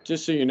appreciate,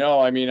 just so you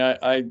know, I mean,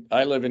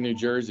 I live in New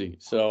Jersey,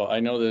 so I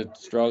know the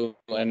struggle.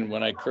 And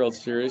when I curled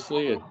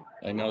seriously,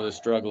 I know the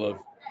struggle of,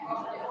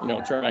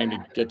 trying to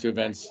get to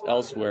events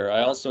elsewhere.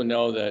 I also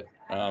know that,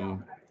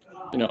 on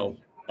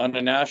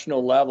a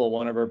national level,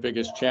 one of our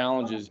biggest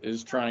challenges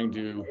is trying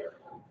to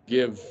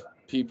give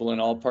people in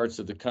all parts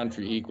of the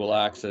country equal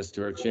access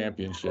to our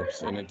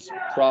championships. And it's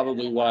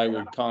probably why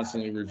we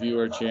constantly review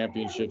our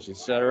championships, et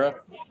cetera.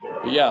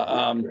 But yeah,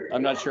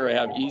 I'm not sure I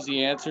have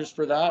easy answers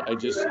for that. I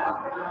just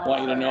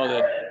want you to know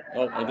that,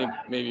 I think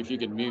maybe if you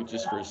could mute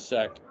just for a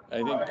sec. I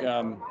think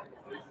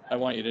I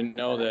want you to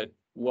know that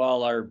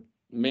while our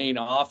main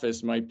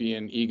office might be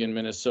in Eagan,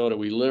 Minnesota,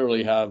 we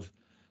literally have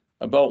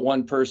about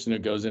one person who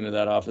goes into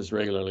that office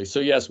regularly. So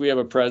yes, we have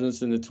a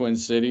presence in the Twin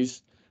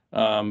Cities,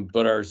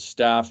 but our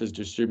staff is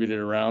distributed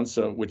around,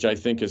 so which I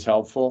think is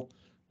helpful.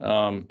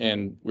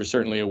 And we're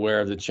certainly aware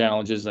of the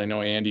challenges. I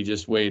know Andy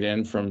just weighed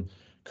in from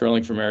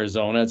curling from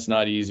Arizona. It's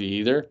not easy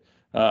either.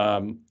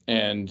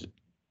 And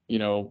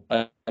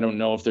I don't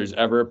know if there's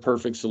ever a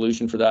perfect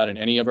solution for that in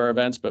any of our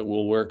events, but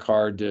we'll work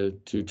hard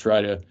to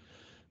try to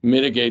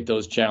mitigate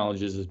those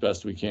challenges as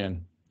best we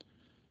can.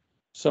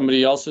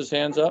 Somebody else's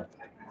hands up?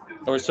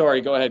 Or sorry,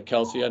 go ahead,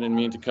 Kelsey. I didn't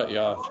mean to cut you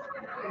off.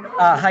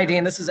 Hi,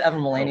 Dean. This is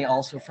Evan Mullaney,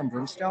 also from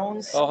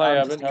Broomstones. Oh, hi,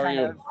 Evan. How are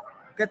you?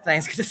 Good,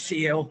 thanks. Good to see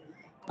you.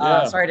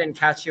 Yeah. Sorry I didn't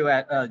catch you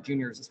at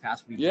juniors this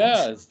past weekend.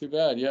 Yeah, it's too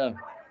bad. Yeah.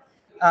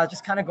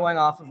 Just kind of going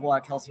off of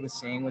what Kelsey was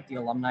saying with the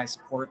alumni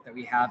support that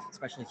we have,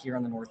 especially here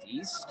in the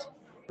Northeast.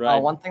 Right.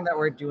 One thing that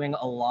we're doing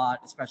a lot,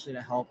 especially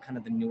to help kind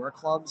of the newer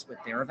clubs with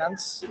their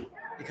events,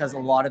 because a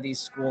lot of these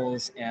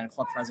schools and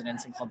club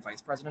presidents and club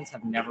vice presidents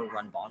have never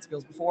run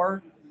bonspiels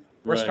before.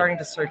 We're Right. starting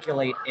to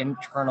circulate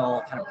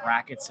internal kind of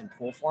brackets and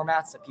pool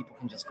formats that people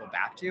can just go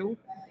back to.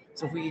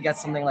 So if we could get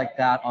something like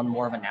that on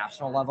more of a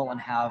national level and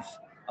have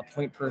a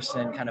point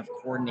person kind of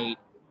coordinate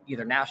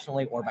either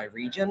nationally or by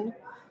region,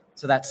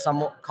 so that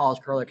some college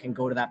curler can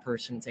go to that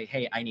person and say,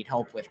 hey, I need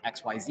help with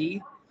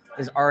XYZ.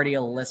 There's already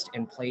a list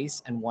in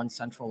place and one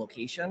central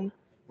location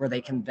where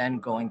they can then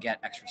go and get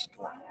extra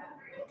support.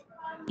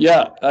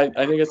 Yeah, I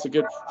think it's a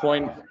good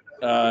point,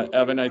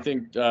 Evan. I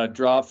think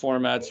draw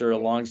formats are a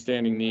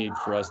longstanding need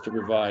for us to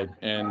provide.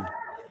 And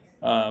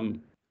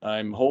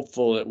I'm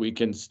hopeful that we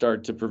can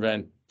start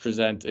to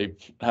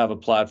have a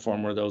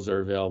platform where those are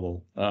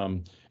available.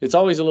 It's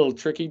always a little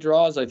tricky,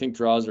 draws. I think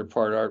draws are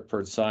part art,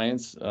 part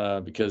science,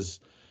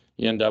 because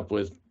you end up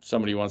with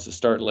somebody who wants to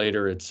start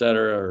later, et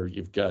cetera, or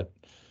you've got,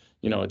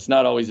 it's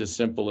not always as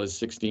simple as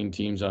 16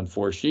 teams on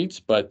 4 sheets,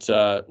 but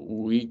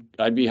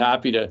I'd be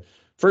happy to,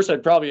 first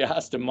I'd probably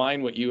ask to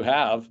mine what you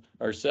have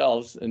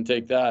ourselves and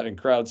take that and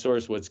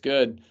crowdsource what's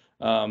good,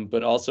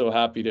 but also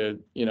happy to,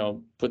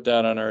 put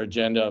that on our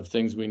agenda of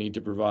things we need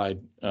to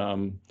provide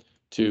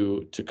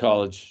to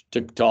college,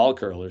 to all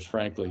curlers,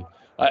 frankly.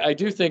 I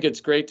do think it's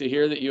great to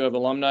hear that you have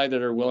alumni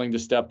that are willing to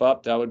step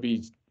up. That would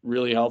be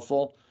really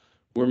helpful.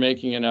 We're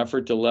making an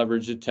effort to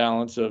leverage the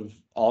talents of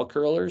all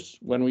curlers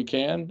when we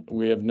can.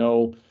 We have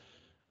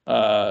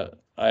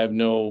I have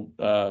no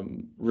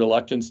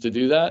reluctance to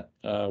do that.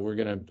 I'm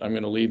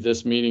gonna leave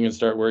this meeting and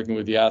start working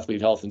with the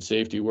Athlete Health and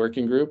Safety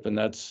Working Group, and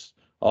that's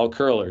all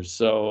curlers.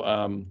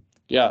 So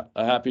yeah,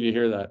 I'm happy to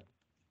hear that.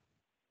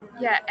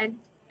 Yeah,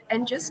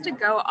 and just to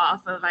go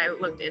off of, I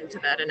looked into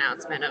that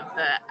announcement of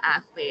the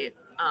Athlete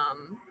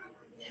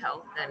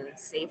Health and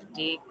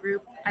Safety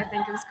Group, I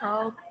think it was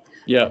called.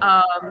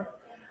 Yeah.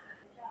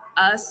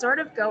 Sort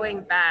of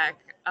going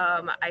back,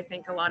 I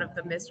think a lot of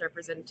the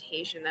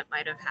misrepresentation that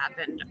might have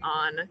happened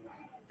on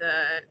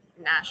the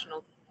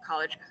national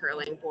college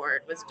curling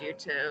board was due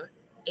to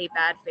a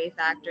bad faith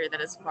actor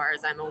that, as far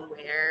as I'm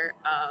aware,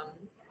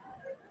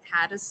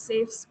 had a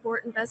safe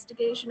sport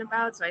investigation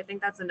about. So I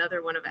think that's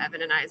another one of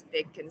Evan and I's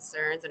big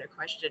concerns. And a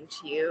question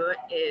to you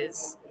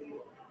is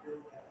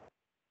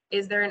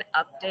there an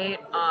update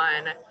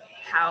on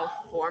how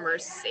former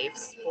safe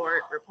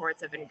sport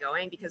reports have been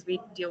going? Because we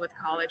deal with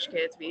college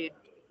kids, we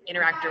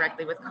interact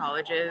directly with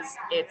colleges.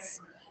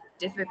 It's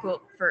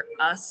difficult for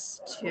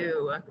us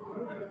to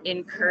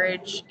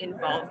encourage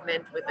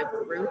involvement with a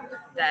group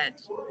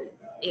that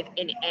if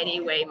in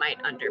any way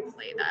might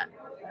underplay that.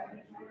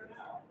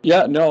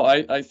 Yeah, no,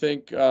 I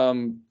think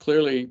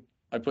clearly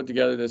I put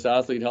together this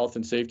athlete health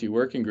and safety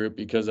working group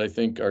because I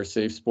think our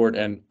safe sport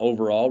and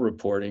overall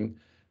reporting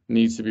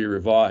needs to be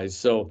revised.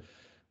 So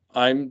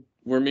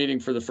we're meeting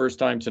for the first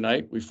time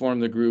tonight. We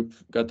formed the group,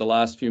 got the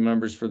last few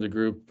members for the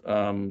group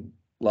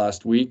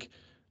last week,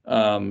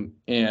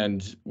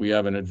 and we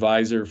have an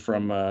advisor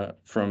from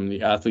the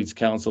Athletes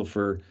Council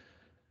for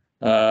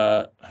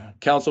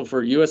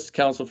U.S.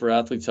 Council for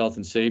Athletes Health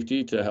and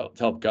Safety to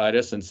help guide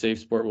us, and Safe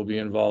Sport will be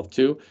involved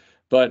too.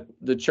 But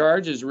the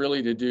charge is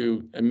really to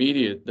do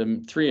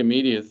the three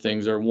immediate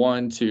things are: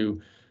 one,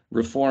 to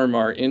reform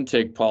our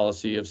intake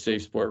policy of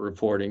safe sport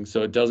reporting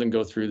so it doesn't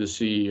go through the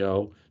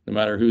CEO, no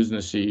matter who's in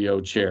the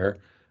CEO chair.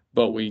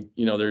 But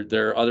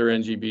there are other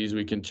NGBs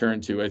we can turn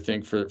to, I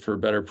think, for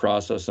better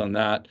process on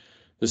that.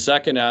 The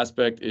second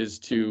aspect is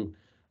to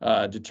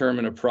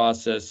determine a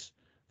process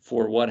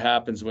for what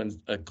happens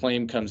when a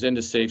claim comes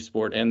into Safe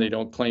Sport and they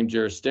don't claim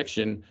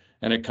jurisdiction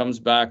and it comes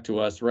back to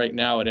us. Right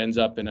now, it ends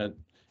up in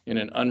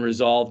an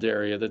unresolved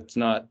area that's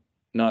not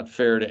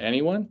fair to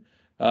anyone.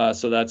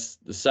 So that's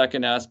the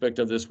second aspect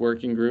of this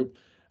working group.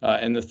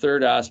 And the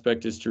third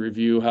aspect is to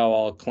review how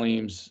all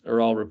claims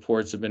or all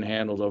reports have been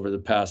handled over the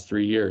past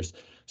 3 years.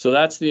 So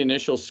that's the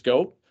initial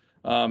scope.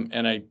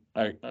 And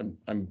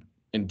I'm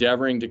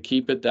endeavoring to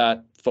keep it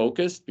that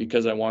focused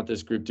because I want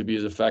this group to be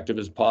as effective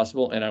as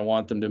possible, and I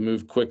want them to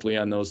move quickly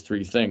on those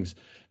three things.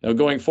 Now,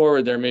 going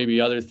forward, there may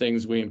be other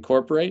things we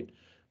incorporate,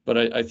 but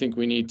I think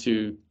we need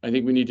to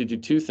do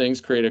two things: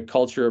 create a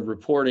culture of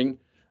reporting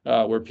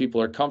where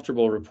people are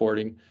comfortable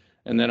reporting,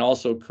 and then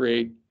also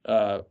create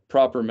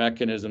proper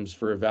mechanisms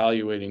for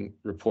evaluating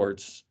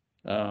reports,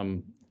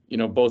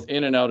 both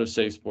in and out of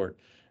Safe Sport.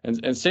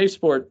 And Safe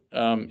Sport,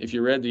 if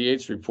you read the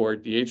H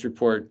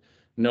report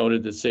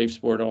noted that Safe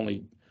Sport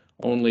only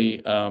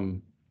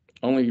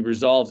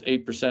resolves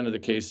 8% of the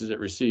cases it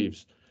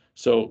receives.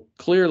 So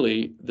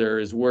clearly there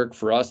is work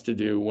for us to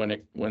do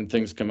when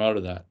things come out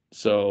of that.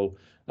 So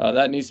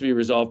that needs to be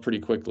resolved pretty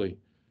quickly.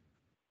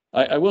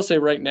 I will say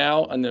right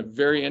now, on the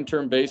very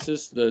interim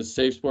basis, the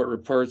Safe Sport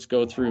reports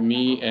go through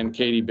me and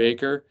Katie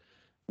Baker.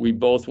 We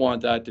both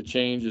want that to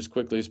change as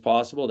quickly as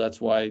possible.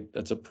 That's why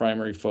that's a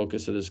primary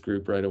focus of this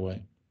group right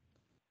away.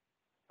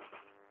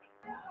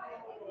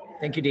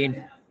 Thank you,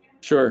 Dean.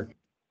 Sure.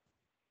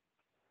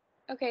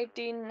 Okay,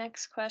 Dean,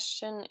 next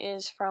question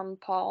is from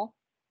Paul.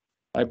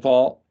 Hi,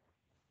 Paul.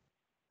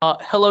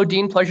 Hello,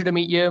 Dean. Pleasure to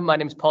meet you. My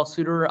name is Paul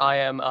Suter. I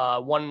am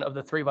one of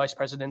the 3 vice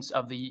presidents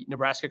of the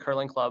Nebraska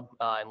Curling Club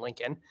in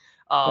Lincoln.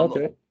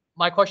 Okay.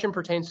 My question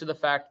pertains to the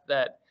fact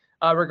that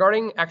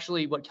regarding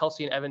actually what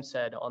Kelsey and Evan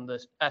said on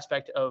this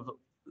aspect of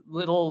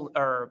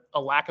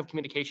a lack of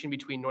communication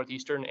between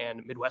Northeastern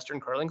and Midwestern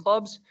curling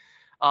clubs,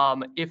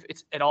 if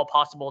it's at all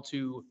possible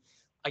to,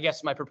 I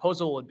guess my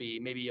proposal would be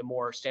maybe a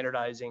more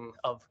standardizing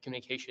of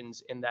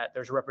communications in that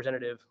there's a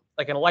representative,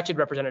 like an elected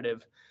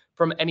representative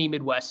from any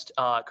Midwest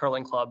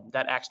curling club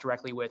that acts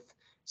directly with,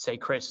 say,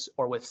 Chris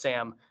or with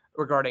Sam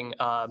regarding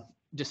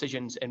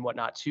decisions and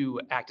whatnot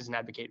to act as an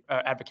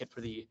advocate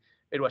for the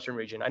Midwestern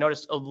region. I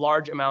noticed a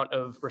large amount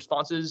of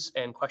responses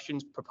and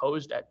questions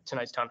proposed at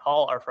tonight's town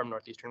hall are from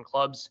Northeastern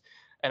clubs.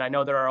 And I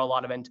know there are a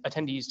lot of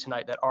attendees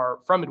tonight that are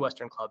from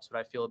Midwestern clubs, but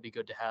I feel it'd be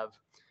good to have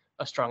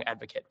a strong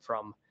advocate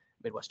from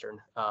Midwestern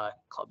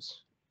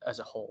clubs as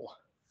a whole.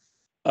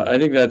 I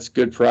think that's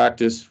good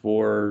practice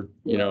for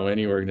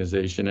any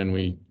organization, and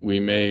we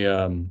may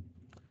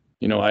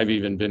I've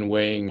even been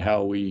weighing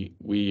how we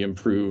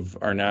improve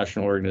our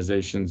national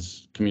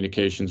organization's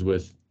communications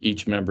with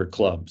each member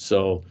club.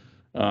 So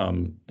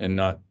and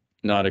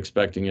not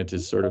expecting it to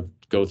sort of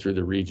go through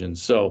the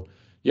regions. So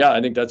yeah,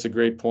 I think that's a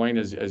great point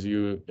as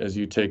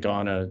you take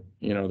on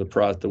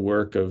the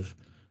work of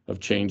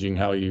changing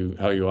how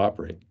you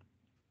operate.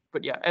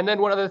 But yeah, and then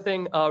one other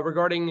thing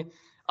regarding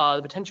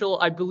the potential,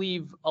 I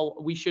believe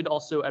we should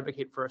also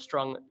advocate for a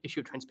strong issue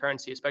of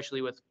transparency,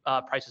 especially with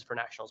prices for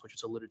nationals, which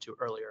was alluded to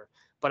earlier.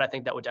 But I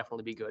think that would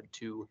definitely be good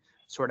to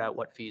sort out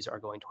what fees are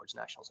going towards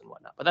nationals and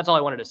whatnot. But that's all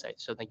I wanted to say.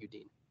 So thank you,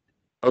 Dean.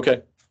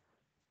 Okay.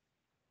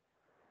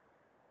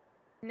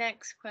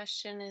 Next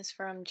question is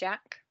from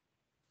Jack.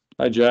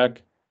 Hi,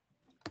 Jack.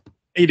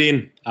 Hey,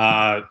 Dean.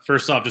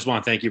 First off, just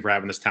want to thank you for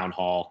having this town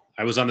hall.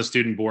 I was on the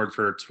student board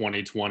for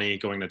 2020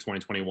 going to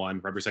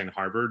 2021 representing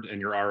Harvard,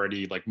 and you're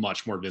already like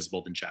much more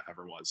visible than Jeff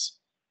ever was.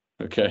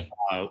 Okay.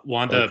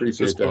 Wanted to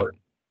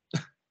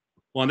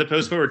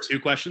post forward 2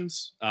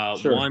 questions.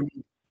 Sure. One,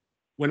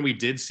 When we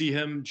did see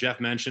him, Jeff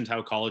mentioned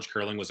how college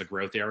curling was a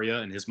growth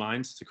area in his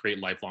mind to create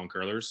lifelong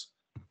curlers.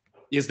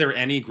 Is there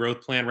any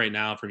growth plan right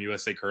now from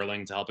USA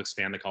Curling to help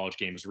expand the college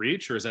game's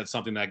reach, or is that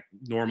something that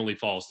normally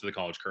falls to the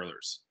college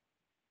curlers?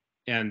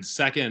 And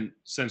second,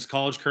 since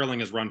college curling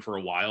has run for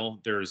a while,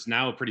 there's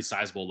now a pretty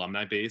sizable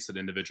alumni base at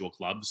individual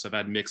clubs have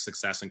had mixed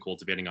success in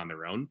cultivating on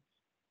their own.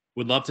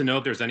 Would love to know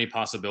if there's any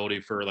possibility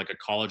for like a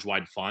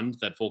college-wide fund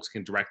that folks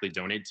can directly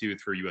donate to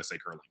through USA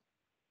Curling.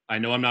 I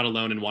know I'm not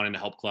alone in wanting to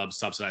help clubs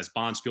subsidize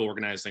bonspiel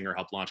organizing or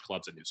help launch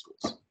clubs at new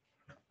schools.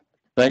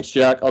 Thanks,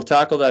 Jack. I'll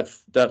tackle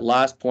that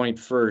last point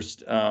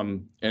first,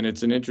 and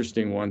it's an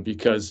interesting one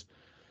because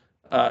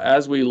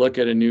as we look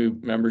at a new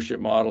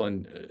membership model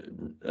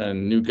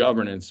and new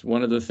governance,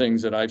 one of the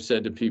things that I've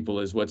said to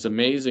people is what's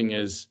amazing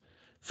is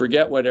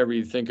forget whatever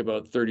you think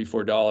about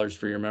 $34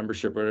 for your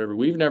membership or whatever.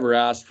 We've never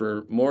asked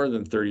for more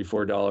than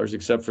 $34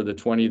 except for the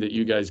 20 that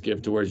you guys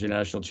give towards your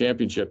national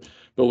championship.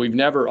 But we've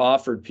never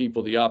offered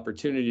people the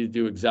opportunity to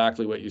do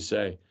exactly what you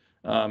say.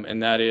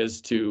 And that is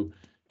to,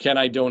 can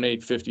I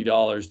donate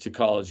 $50 to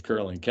college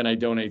curling? Can I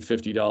donate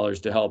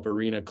 $50 to help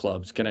arena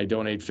clubs? Can I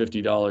donate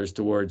 $50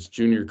 towards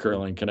junior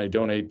curling? Can I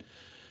donate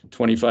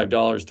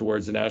 $25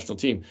 towards the national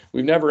team?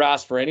 We've never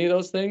asked for any of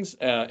those things.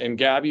 And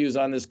Gabby, who's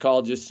on this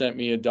call, just sent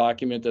me a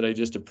document that I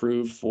just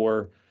approved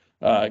for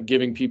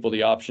giving people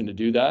the option to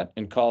do that.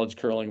 And college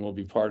curling will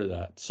be part of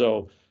that.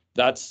 So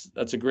that's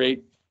a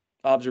great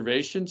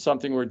observation,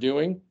 something we're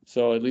doing.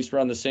 So at least we're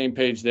on the same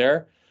page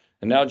there.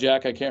 And now,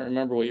 Jack, I can't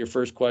remember what your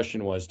first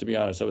question was, to be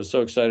honest. I was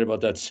so excited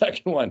about that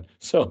second one.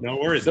 So no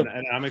worries, and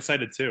I'm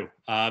excited too.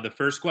 The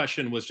first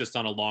question was just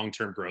on a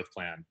long-term growth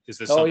plan. Is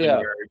this something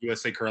where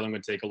USA Curling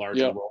would take a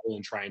larger role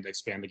in trying to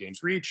expand the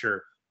game's reach,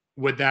 or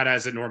would that,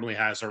 as it normally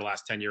has over the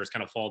last 10 years,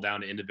 kind of fall down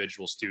to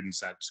individual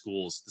students at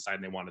schools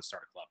deciding they want to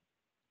start a club?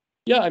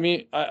 Yeah, I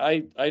mean,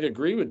 I'd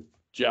agree with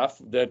Jeff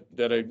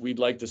that we'd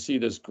like to see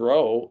this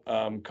grow,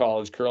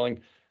 college curling.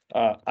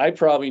 I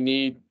probably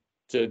need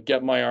to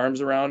get my arms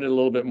around it a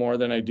little bit more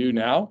than I do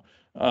now,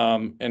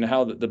 and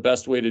how the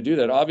best way to do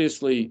that.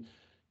 Obviously,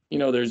 you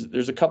know,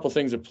 there's a couple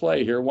things at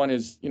play here. One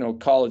is, you know,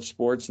 college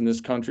sports in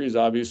this country is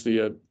obviously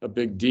a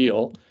big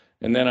deal.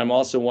 And then I'm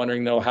also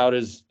wondering, though, how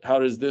does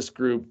this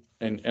group,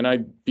 and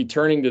I'd be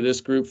turning to this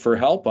group for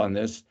help on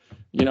this,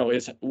 you know,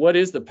 what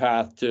is the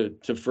path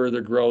to further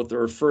growth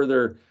or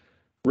further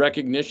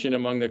recognition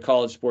among the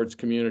college sports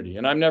community?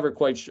 And I'm not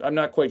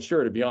quite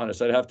sure, to be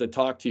honest. I'd have to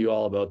talk to you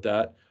all about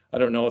that. I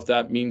don't know if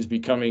that means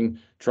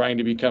trying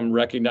to become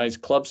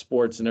recognized club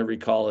sports in every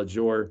college,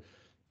 or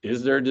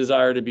is there a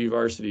desire to be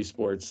varsity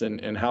sports,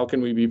 and how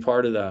can we be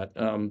part of that?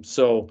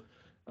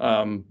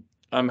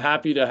 I'm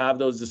happy to have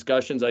those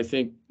discussions. I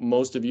think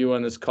most of you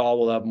on this call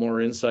will have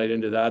more insight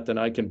into that than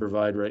I can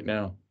provide right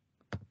now.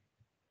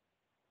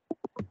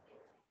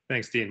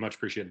 Thanks, Dean. Much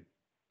appreciated.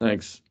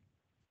 Thanks.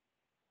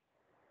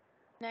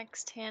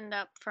 Next hand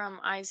up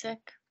from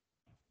Isaac.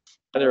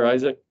 Hi there,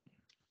 Isaac.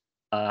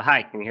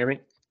 Hi, can you hear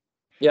me?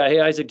 Yeah,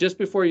 hey, Isaac, just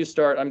before you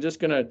start, I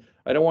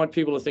don't want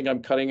people to think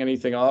I'm cutting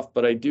anything off,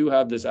 but I do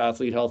have this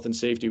athlete health and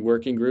safety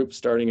working group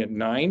starting at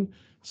 9.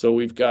 So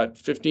we've got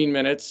 15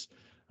 minutes.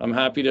 I'm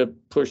happy to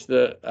push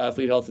the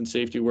athlete health and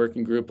safety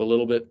working group a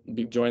little bit,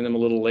 join them a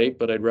little late,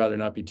 but I'd rather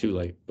not be too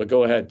late. But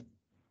go ahead.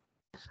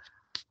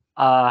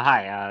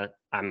 Hi,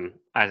 I'm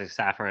Isaac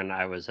Safran.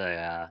 I was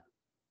a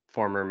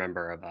former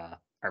member of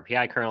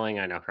RPI curling.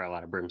 I now curl a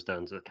lot of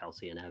broomstones with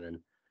Kelsey and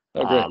Evan.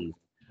 Oh,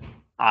 great.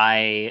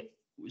 I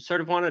sort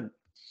of wanted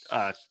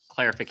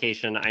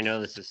clarification. I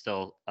know this is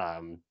still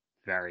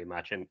very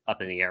much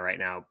up in the air right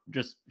now,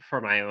 just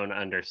for my own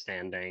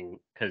understanding,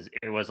 because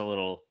it was a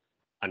little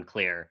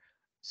unclear.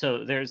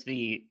 So there's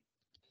the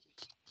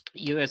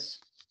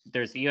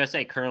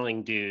USA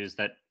curling dues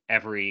that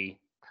every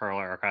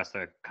curler across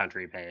the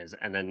country pays,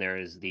 and then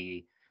there's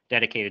the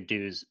dedicated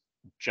dues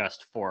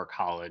just for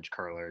college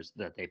curlers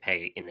that they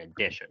pay in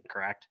addition,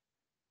 correct?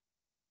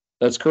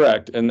 That's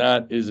correct, and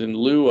that is in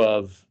lieu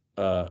of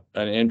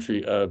an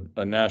entry of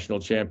a national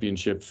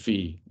championship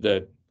fee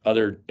that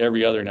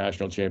every other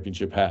national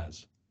championship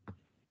has.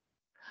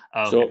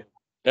 Okay. So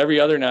every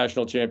other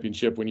national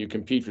championship, when you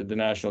compete for the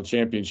national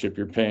championship,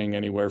 you're paying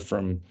anywhere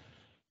from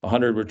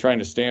we're trying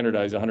to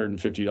standardize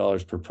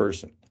 $150 per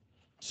person.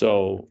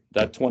 So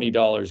that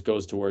 $20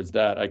 goes towards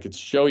that. I could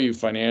show you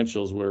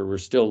financials where we're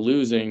still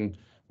losing.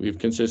 We've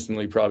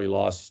consistently probably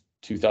lost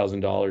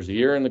 $2,000 a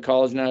year in the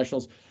college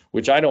nationals,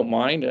 which I don't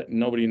mind.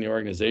 Nobody in the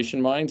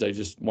organization minds. I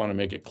just want to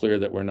make it clear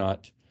that we're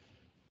not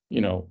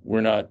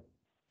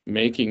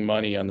making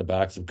money on the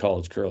backs of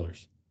college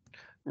curlers.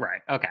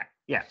 Right. Okay.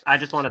 Yes. I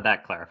just wanted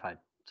that clarified.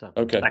 So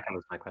okay. That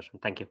covers my question.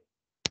 Thank you.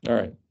 All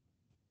right.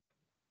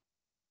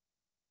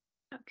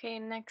 Okay.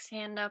 Next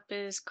hand up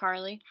is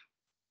Carly.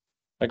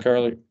 Hi,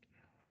 Carly.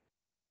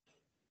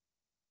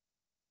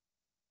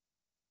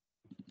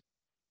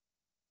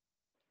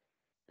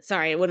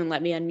 Sorry, it wouldn't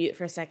let me unmute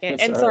for a second.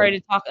 That's and sorry to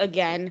talk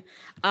again.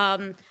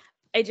 I'm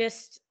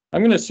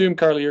going to assume,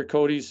 Carly, you're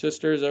Cody's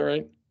sister. Is that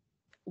right?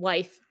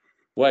 Wife.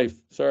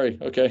 Sorry.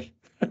 Okay.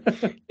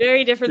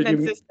 Very different Did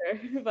than you-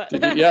 sister.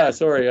 But Yeah,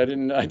 sorry, I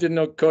didn't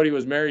know Cody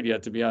was married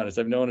yet. To be honest,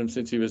 I've known him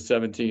since he was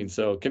 17.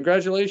 So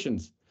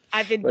congratulations.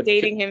 I've been But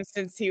dating him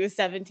since he was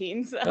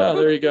 17. So oh,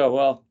 there you go.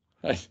 Well,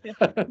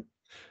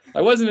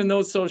 I wasn't in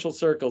those social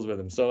circles with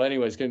him. So,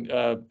 anyways,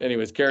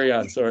 carry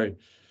on. Sorry.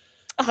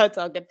 oh, it's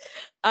all good.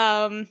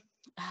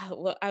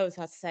 What I was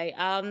about to say.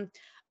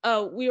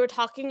 Oh, we were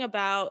talking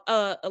about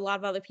a lot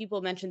of other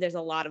people mentioned there's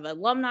a lot of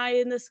alumni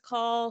in this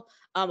call.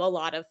 A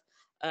lot of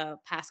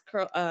past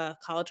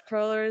college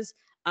curlers.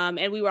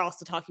 And we were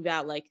also talking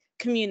about like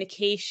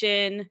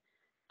communication,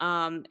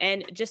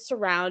 and just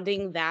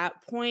surrounding that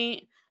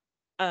point.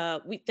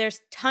 There's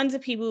tons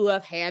of people who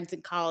have hands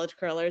in college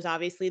curlers.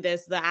 Obviously,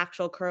 there's the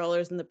actual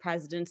curlers and the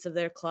presidents of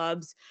their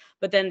clubs,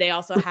 but then they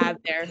also have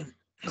their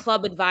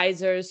club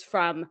advisors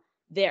from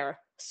their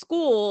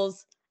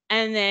schools,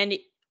 and then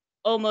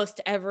almost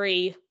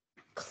every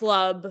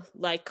club,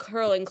 like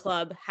curling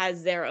club,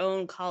 has their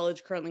own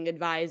college curling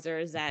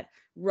advisors that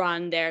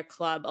run their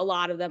club. A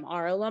lot of them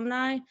are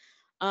alumni.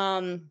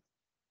 And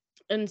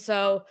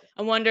so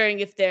I'm wondering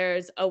if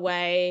there's a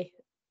way,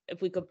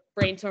 if we could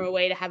brainstorm a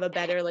way to have a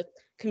better like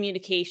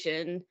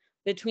communication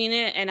between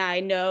it. And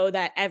I know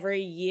that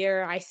every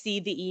year I see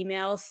the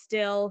emails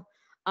still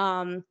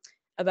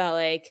about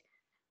like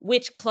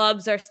which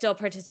clubs are still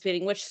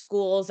participating, which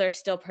schools are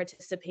still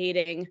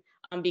participating,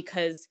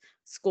 because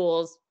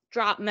schools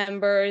drop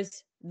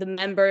members, the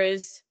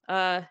members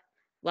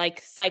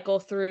like cycle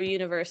through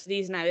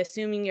universities. And I'm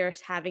assuming you're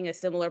having a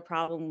similar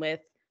problem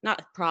with,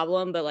 not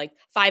problem, but like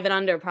 5 and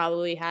under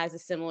probably has a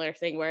similar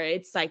thing where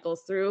it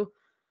cycles through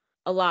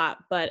a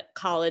lot, but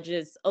college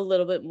is a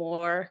little bit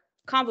more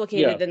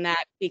complicated Yeah. than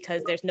that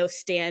because there's no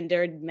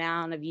standard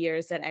amount of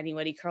years that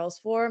anybody curls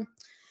for.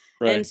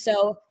 Right. And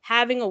so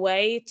having a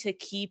way to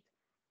keep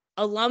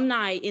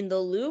alumni in the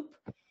loop,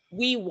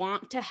 we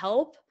want to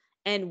help,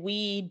 and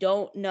we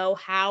don't know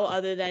how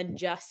other than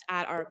just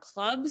at our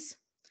clubs.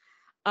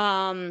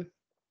 I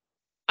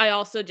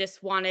also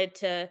just wanted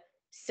to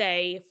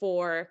say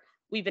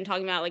we've been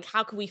talking about like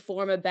how can we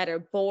form a better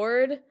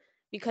board,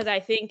 because I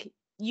think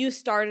you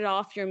started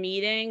off your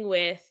meeting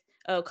with,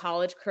 oh,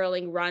 college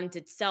curling runs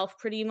itself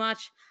pretty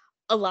much.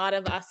 A lot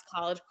of us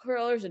college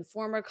curlers and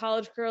former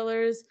college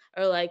curlers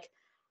are like,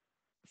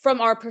 from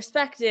our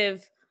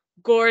perspective,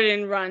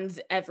 Gordon runs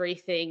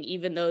everything,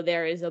 even though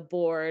there is a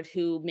board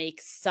who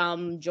makes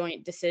some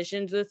joint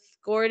decisions with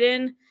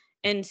Gordon.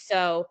 And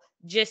so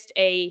just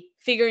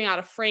figuring out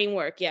a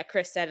framework. Yeah,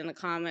 Chris said in the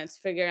comments,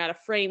 figuring out a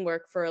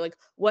framework for like,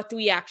 what do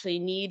we actually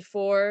need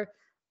for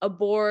a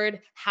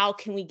board? How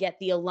can we get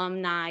the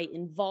alumni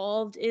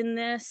involved in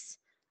this?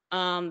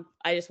 I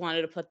just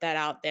wanted to put that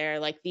out there,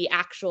 like the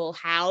actual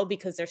how,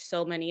 because there's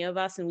so many of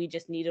us and we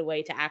just need a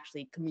way to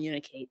actually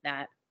communicate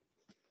that.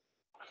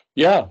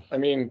 Yeah, I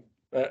mean,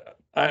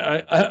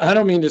 I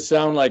don't mean to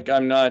sound like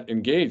I'm not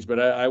engaged, but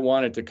I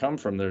want it to come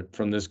from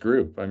this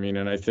group. I mean,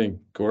 and I think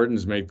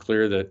Gordon's made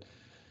clear that,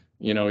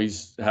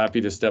 he's happy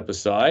to step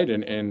aside,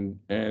 and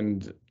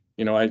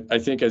I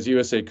think as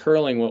USA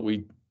Curling,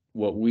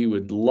 what we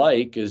would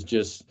like is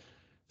just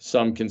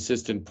some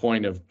consistent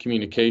point of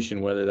communication,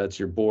 whether that's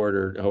your board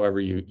or however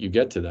you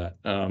get to that,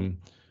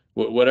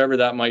 whatever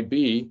that might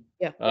be.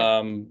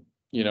 Yeah.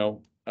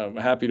 I'm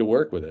happy to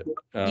work with it.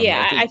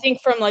 I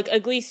think from like,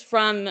 at least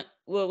from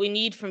what we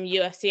need from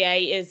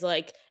USCA is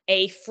like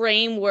a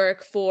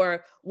framework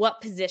for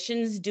what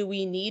positions do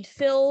we need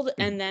filled,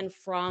 and then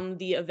from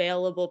the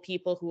available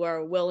people who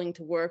are willing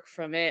to work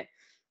from it,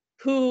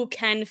 who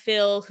can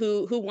fill,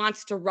 who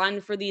wants to run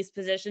for these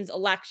positions,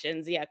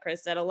 elections. Yeah,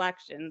 Chris said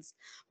elections,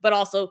 but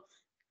also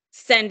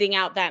sending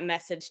out that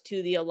message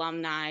to the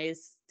alumni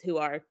who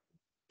are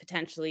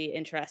potentially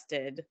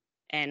interested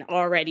and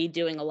already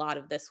doing a lot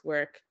of this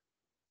work.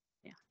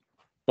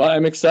 Well,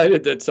 I'm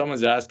excited that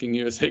someone's asking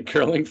USA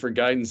Curling for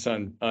guidance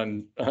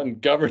on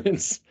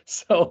governance.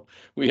 So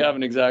we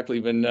haven't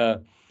exactly been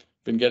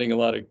getting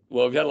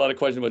we've had a lot of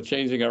questions about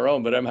changing our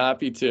own, but I'm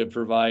happy to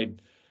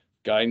provide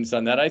guidance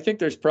on that. I think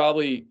there's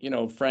probably,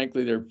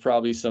 frankly, there are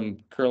probably some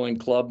curling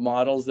club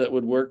models that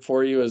would work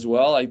for you as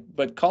well.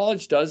 But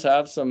college does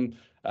have some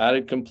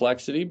added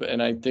complexity,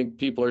 and I think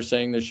people are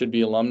saying there should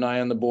be alumni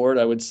on the board.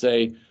 I would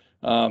say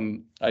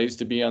I used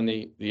to be on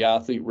the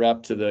athlete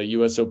rep to the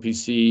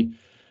USOPC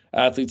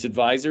Athletes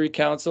Advisory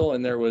Council,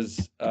 and there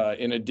was,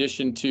 in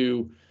addition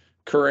to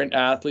current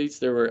athletes,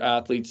 there were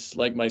athletes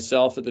like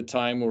myself at the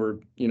time who were,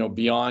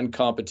 beyond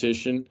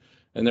competition,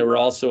 and there were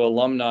also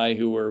alumni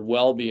who were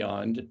well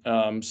beyond.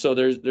 So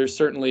there's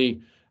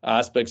certainly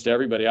aspects to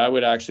everybody. I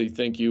would actually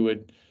think you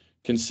would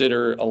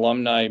consider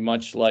alumni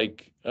much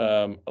like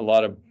a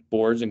lot of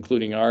boards,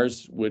 including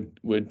ours,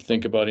 would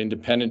think about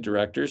independent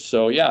directors.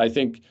 So yeah, I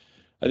think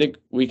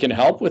we can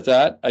help with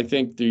that. I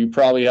think you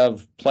probably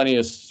have plenty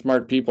of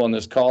smart people on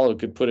this call who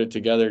could put it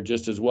together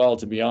just as well,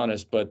 to be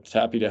honest, but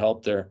happy to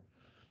help there.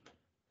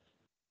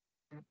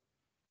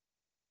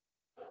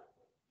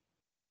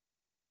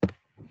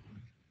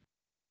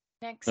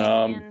 Next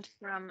hand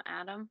from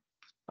Adam.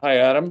 Hi,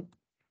 Adam.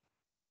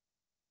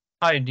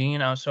 Hi,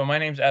 Dean. So my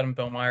name's Adam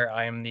Billmeyer.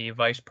 I am the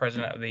vice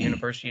president of the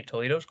University of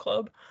Toledo's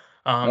club.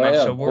 Oh And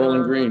yeah, so Bowling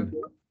we're Green.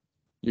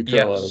 You curl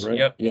out of, yes, right?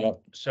 yep. Yeah.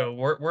 So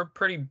we're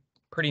pretty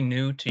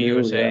new to New, yeah.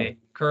 USA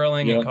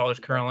curling and Yeah. college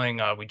curling.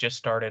 We just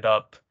started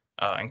up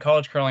in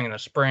college curling in the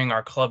spring.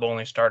 Our club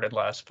only started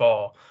last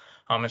fall.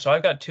 And so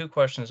I've got two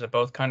questions that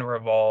both kind of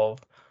revolve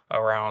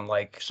around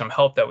like some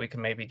help that we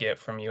can maybe get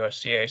from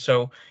USCA.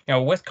 So,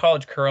 with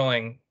college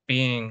curling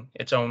being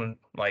its own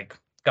like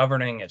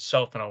governing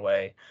itself in a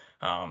way,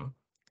 um,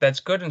 that's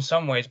good in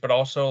some ways, but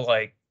also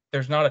like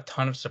there's not a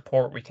ton of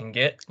support we can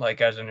get like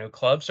as a new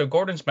club. So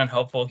Gordon's been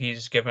helpful.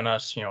 He's given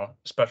us,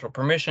 special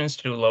permissions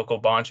to do local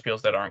bond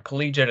spiels that aren't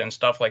collegiate and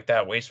stuff like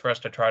that, ways for us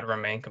to try to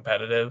remain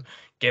competitive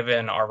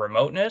given our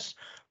remoteness.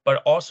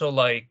 But also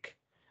like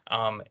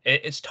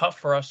it's tough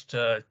for us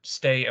to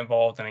stay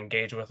involved and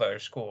engage with other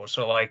schools.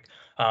 So like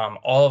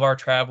all of our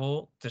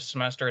travel this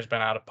semester has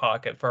been out of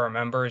pocket for our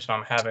members. And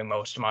I'm having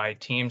most of my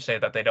team say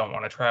that they don't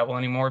want to travel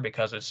anymore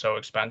because it's so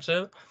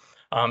expensive.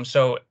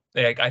 So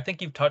like, I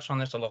think you've touched on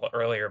this a little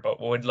earlier, but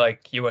would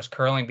like US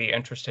Curling be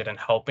interested in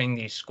helping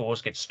these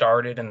schools get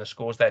started and the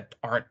schools that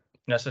aren't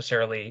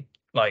necessarily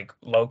like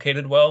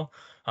located well,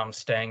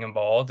 staying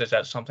involved? Is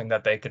that something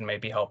that they could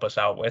maybe help us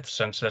out with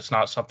since that's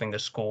not something the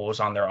schools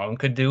on their own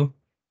could do?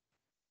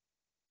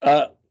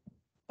 I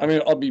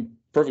mean, I'll be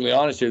perfectly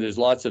honest here. There's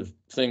lots of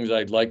things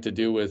I'd like to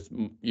do with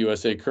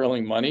USA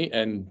Curling money,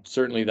 and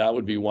certainly that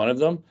would be one of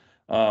them.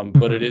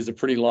 But it is a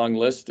pretty long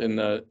list, and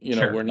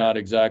Sure. we're not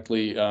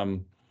exactly,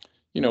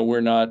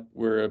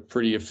 we're a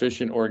pretty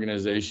efficient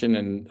organization,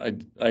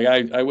 and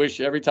I wish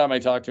every time I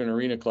talk to an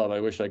arena club,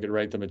 I wish I could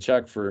write them a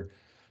check for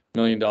 $1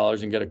 million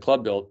and get a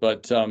club built.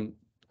 But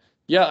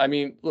yeah, I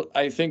mean, look,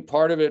 I think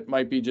part of it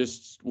might be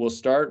just we'll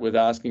start with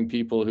asking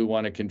people who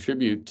want to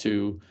contribute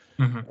to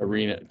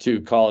arena to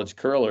college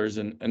curlers,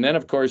 and then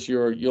of course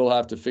you'll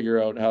have to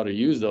figure out how to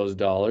use those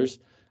dollars.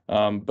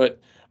 But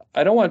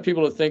I don't want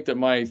people to think that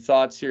my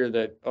thoughts here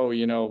that,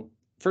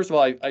 first of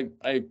all,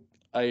 I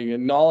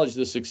acknowledge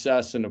the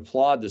success and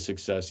applaud the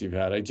success you've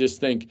had. I just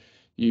think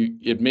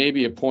it may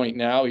be a point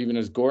now, even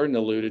as Gordon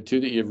alluded to,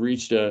 that you've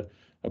reached a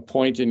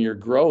point in your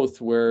growth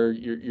where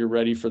you're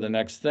ready for the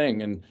next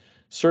thing, and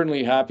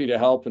certainly happy to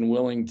help and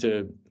willing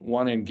to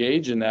want to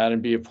engage in that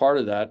and be a part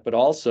of that, but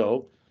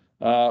also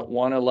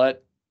want to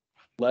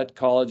let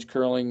college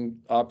curling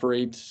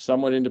operate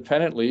somewhat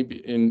independently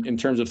in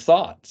terms of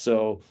thought.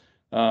 So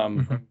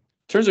in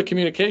terms of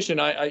communication,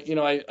 I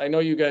know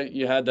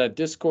you had that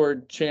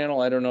Discord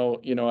channel. I don't know,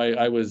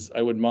 I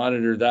would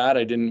monitor that.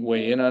 I didn't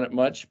weigh in on it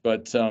much,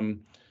 but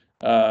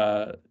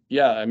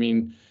yeah, I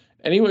mean,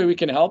 any way we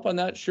can help on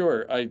that,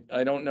 sure.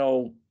 I don't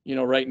know,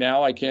 right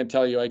now I can't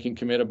tell you I can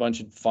commit a bunch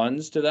of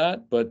funds to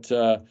that, but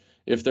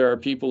if there are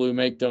people who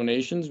make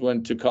donations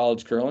to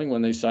college curling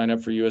when they sign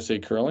up for USA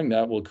Curling,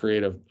 that will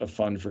create a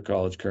fund for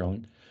college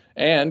curling.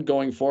 And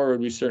going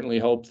forward, we certainly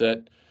hope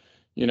that,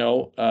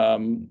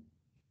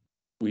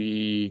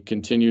 we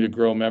continue to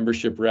grow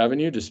membership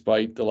revenue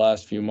despite the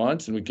last few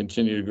months, and we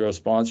continue to grow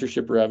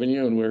sponsorship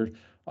revenue, and we're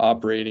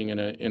operating in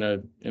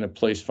a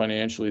place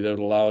financially that would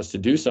allow us to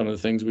do some of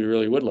the things we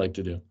really would like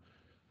to do.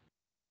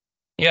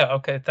 Yeah,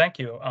 okay, thank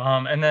you.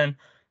 And then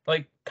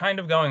like kind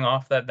of going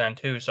off that then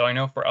too. So I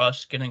know for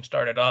us getting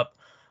started up,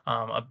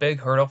 a big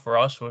hurdle for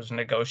us was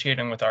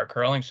negotiating with our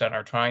curling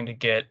center, trying to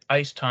get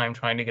ice time,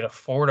 trying to get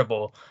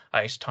affordable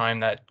ice time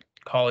that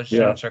college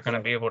students are going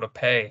to be able to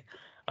pay.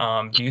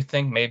 Do you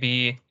think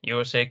maybe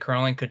USA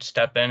Curling could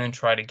step in and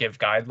try to give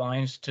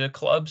guidelines to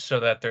clubs so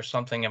that there's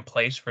something in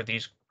place for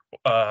these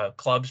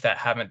clubs that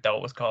haven't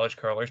dealt with college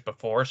curlers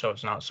before, so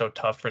it's not so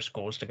tough for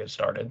schools to get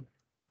started?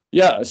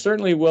 Yeah,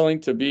 certainly willing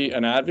to be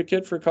an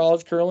advocate for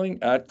college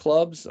curling at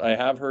clubs. I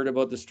have heard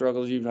about the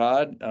struggles you've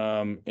had,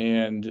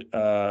 and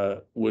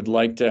would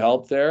like to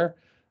help there.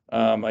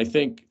 I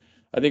think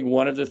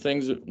one of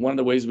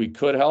the ways we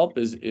could help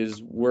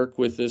is work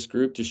with this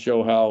group to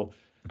show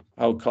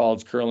how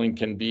college curling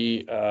can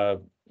be,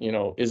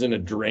 isn't a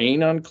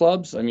drain on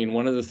clubs. I mean,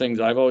 one of the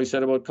things I've always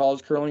said about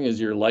college curling is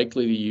you're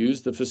likely to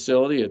use the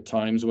facility at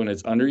times when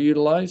it's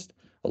underutilized,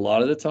 a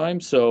lot of the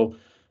time. So,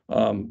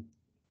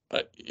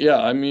 yeah,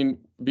 I mean,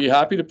 be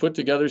happy to put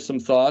together some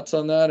thoughts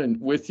on that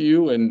and with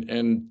you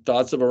and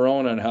thoughts of our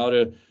own on how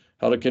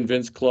to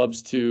convince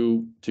clubs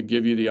to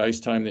give you the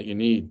ice time that you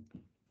need.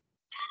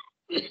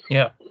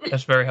 Yeah,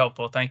 that's very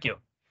helpful. Thank you.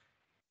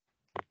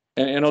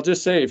 And I'll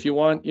just say, if you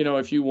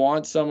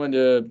want someone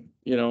to,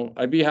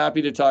 I'd be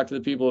happy to talk to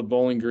the people at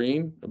Bowling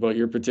Green about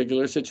your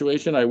particular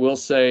situation. I will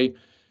say,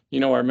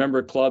 our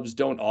member clubs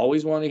don't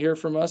always want to hear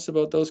from us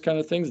about those kind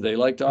of things. They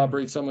like to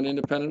operate someone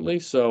independently.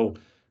 So,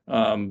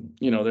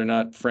 they're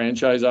not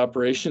franchise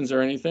operations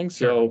or anything.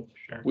 So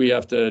Sure. we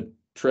have to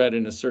tread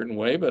in a certain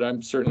way, but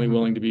I'm certainly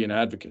willing to be an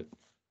advocate.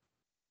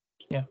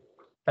 Yeah.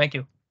 Thank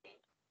you.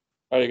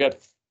 All right, I got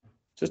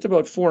just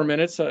about 4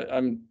 minutes.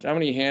 How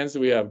many hands do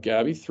we have,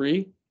 Gabby?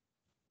 3?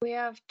 We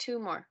have 2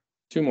 more.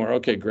 2 more.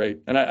 Okay, great.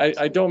 And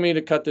I don't mean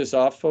to cut this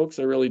off, folks.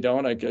 I really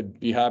don't. I could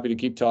be happy to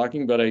keep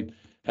talking, but I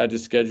had to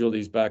schedule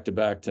these back to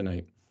back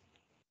tonight.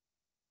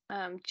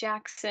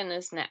 Jackson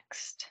is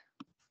next.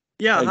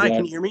 Yeah, Hi, hi, can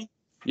Jack. you hear me?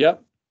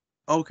 Yep.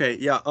 Okay,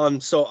 yeah.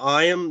 So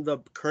I am the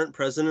current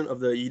president of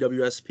the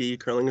EWSP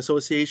Curling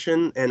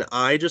Association, and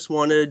I just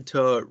wanted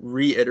to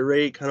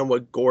reiterate kind of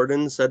what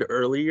Gordon said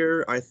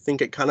earlier. I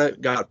think it kind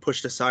of got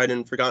pushed aside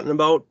and forgotten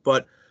about,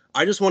 but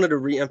I just wanted to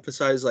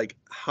reemphasize like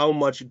how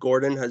much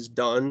Gordon has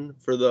done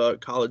for the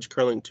college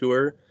curling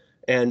tour,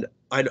 and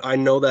I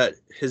know that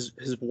his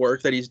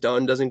work that he's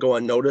done doesn't go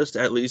unnoticed,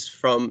 at least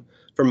from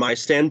my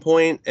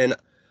standpoint, and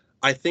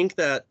I think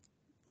that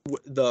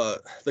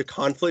the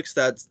conflicts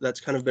that's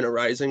kind of been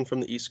arising from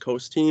the East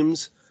Coast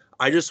teams.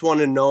 I just want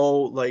to know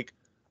like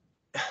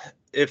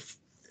if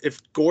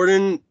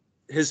Gordon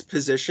his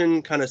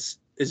position kind of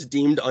is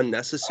deemed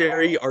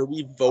unnecessary, are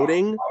we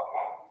voting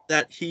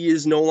that he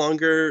is no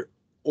longer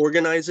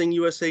organizing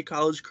USA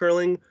college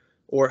curling,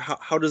 or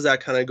how does that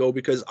kind of go?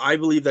 Because I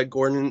believe that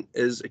Gordon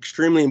is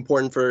extremely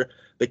important for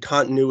the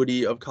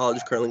continuity of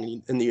college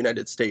curling in the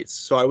United States.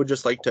 So I would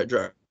just like to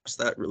address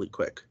that really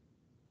quick.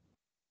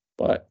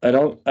 But I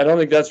don't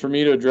think that's for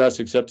me to address,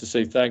 except to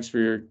say thanks for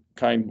your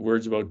kind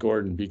words about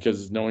Gordon,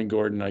 because knowing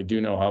Gordon, I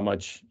do know how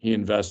much he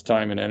invests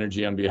time and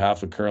energy on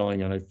behalf of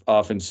curling, and I've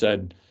often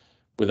said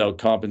without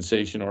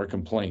compensation or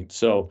complaint.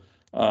 So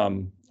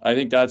I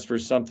think that's for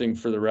something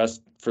for the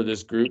rest for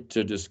this group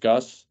to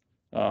discuss.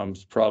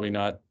 It's probably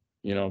not,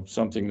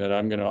 something that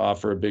I'm going to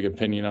offer a big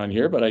opinion on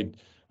here, but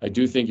I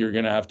do think you're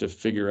going to have to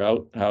figure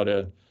out how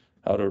to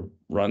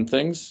run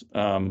things.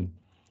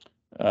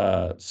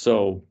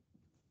 So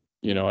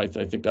I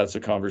think that's a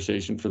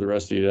conversation for the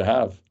rest of you to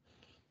have.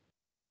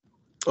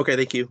 Okay,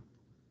 thank you.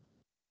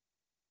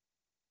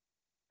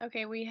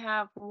 Okay, we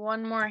have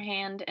one more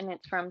hand, and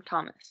it's from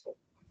Thomas.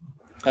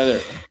 Hi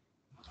there.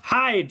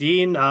 Hi,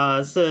 Dean.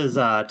 This is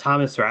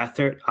Thomas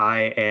Rathert.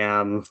 I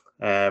am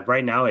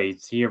right now a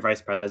senior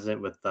vice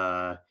president with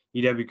the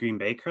UW Green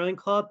Bay Curling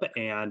Club,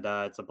 and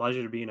it's a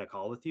pleasure to be in a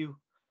call with you.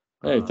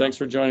 Hey, thanks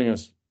for joining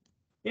us.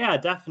 Yeah,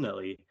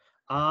 definitely.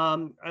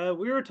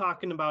 We were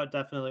talking about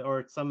definitely,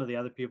 or some of the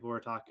other people were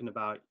talking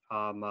about,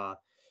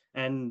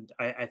 and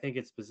I think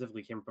it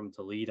specifically came from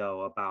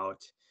Toledo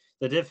about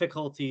the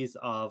difficulties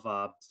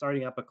of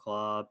starting up a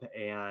club,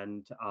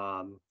 and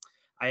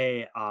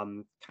I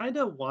kind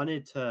of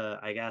wanted to,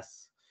 I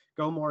guess,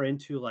 go more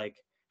into like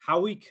how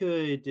we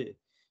could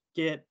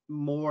get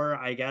more,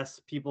 I guess,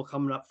 people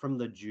coming up from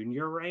the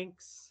junior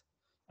ranks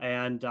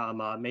and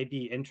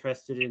maybe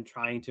interested in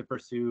trying to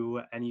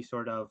pursue any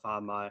sort of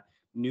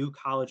new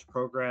college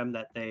program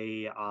that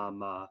they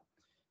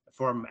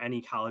from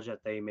any college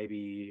that they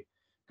maybe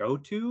go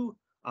to,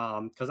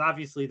 because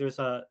obviously there's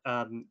a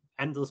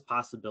endless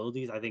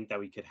possibilities I think that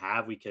we could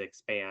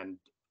expand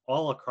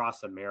all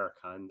across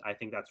America, and I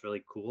think that's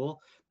really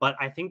cool. But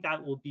I think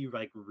that will be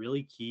like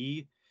really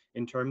key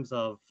in terms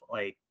of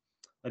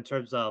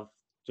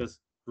just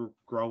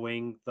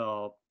growing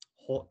the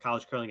whole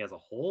college curling as a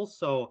whole.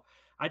 So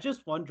I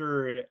just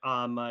wonder,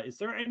 is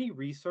there any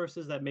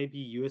resources that maybe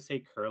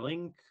USA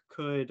Curling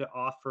could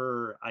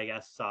offer, I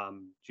guess,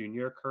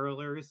 junior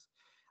curlers,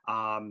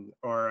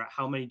 or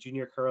how many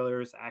junior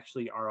curlers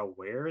actually are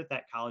aware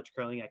that college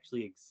curling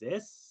actually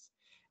exists?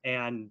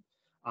 And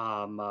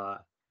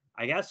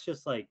I guess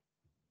just like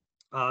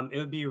it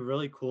would be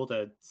really cool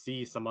to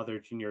see some other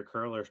junior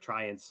curlers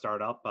try and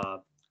start up a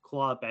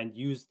club and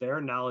use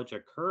their knowledge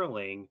of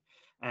curling.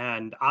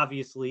 And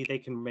obviously, they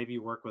can maybe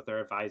work with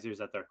their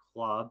advisors at their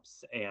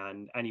clubs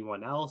and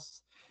anyone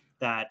else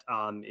that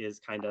is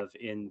kind of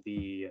in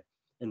the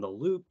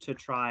loop to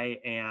try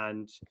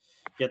and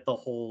get the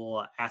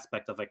whole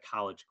aspect of a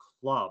college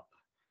club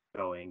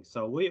going.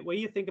 So, what do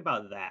you think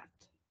about that?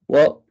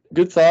 Well,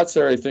 good thoughts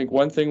there. I think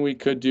one thing we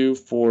could do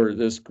for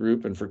this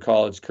group and for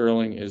college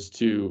curling is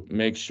to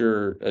make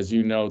sure, as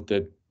you note,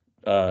 that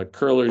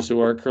curlers who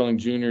are curling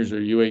juniors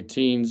or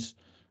U18s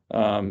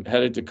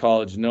headed to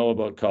college know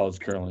about college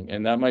curling.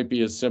 And that might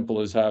be as simple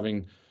as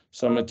having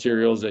some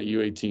materials at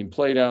U18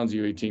 playdowns,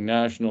 U18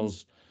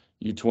 nationals,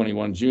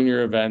 U21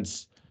 junior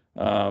events,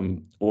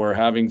 or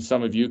having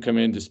some of you come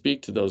in to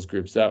speak to those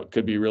groups. That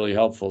could be really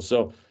helpful.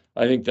 So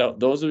I think that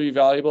those would be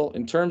valuable.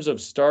 In terms of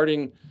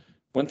starting,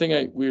 one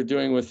thing we're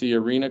doing with the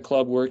Arena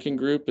Club working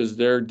group is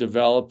they're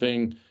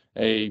developing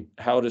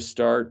how to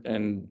start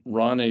and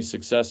run a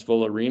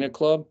successful arena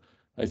club.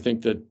 I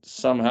think that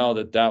somehow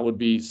that would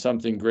be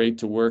something great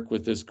to work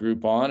with this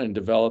group on and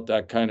develop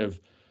that kind of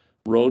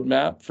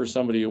roadmap for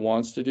somebody who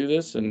wants to do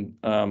this. And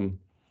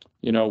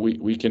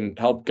we can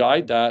help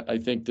guide that. I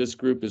think this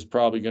group is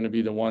probably going to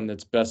be the one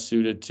that's best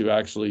suited to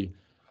actually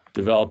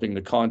developing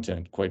the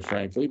content, quite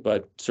frankly,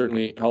 but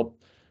certainly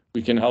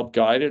we can help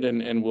guide it,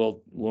 and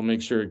we'll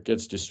make sure it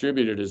gets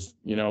distributed as,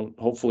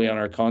 hopefully on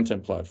our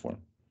content platform.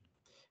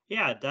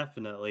 Yeah,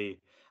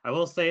 definitely. I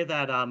will say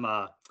that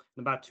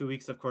in about 2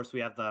 weeks, of course,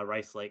 we have the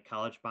Rice Lake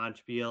College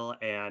Bonspiel,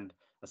 and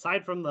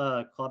aside from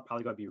the club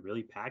probably going to be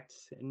really packed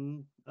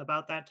in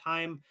about that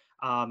time,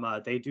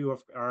 they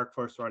are of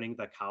course running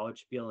the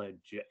college spiel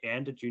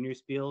and a junior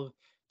spiel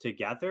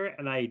together,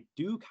 and I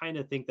do kind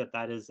of think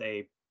that is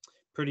a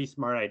pretty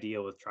smart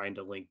idea with trying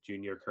to link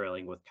junior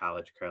curling with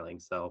college curling.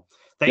 So Yeah,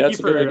 thank you that's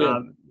a good for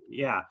idea.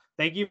 yeah,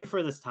 thank you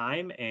for this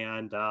time,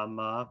 and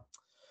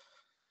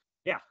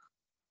yeah.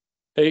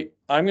 Hey,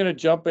 I'm going to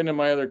jump into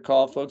my other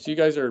call, folks. You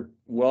guys are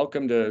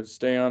welcome to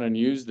stay on and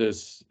use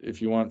this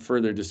if you want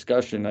further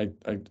discussion. I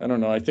don't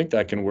know. I think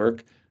that can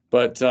work,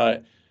 but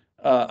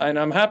and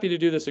I'm happy to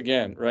do this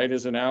again, right?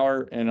 As an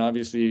hour, and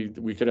obviously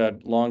we could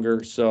add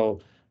longer, so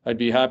I'd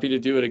be happy to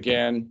do it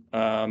again.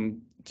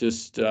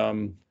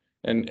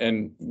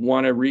 And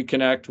want to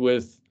reconnect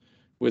with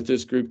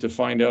this group to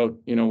find out,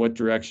 what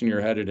direction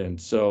you're headed in.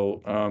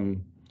 So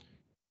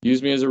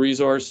use me as a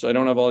resource. I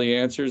don't have all the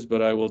answers,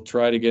 but I will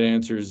try to get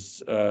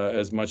answers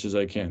as much as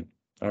I can.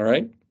 All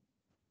right.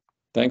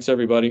 Thanks,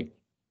 everybody.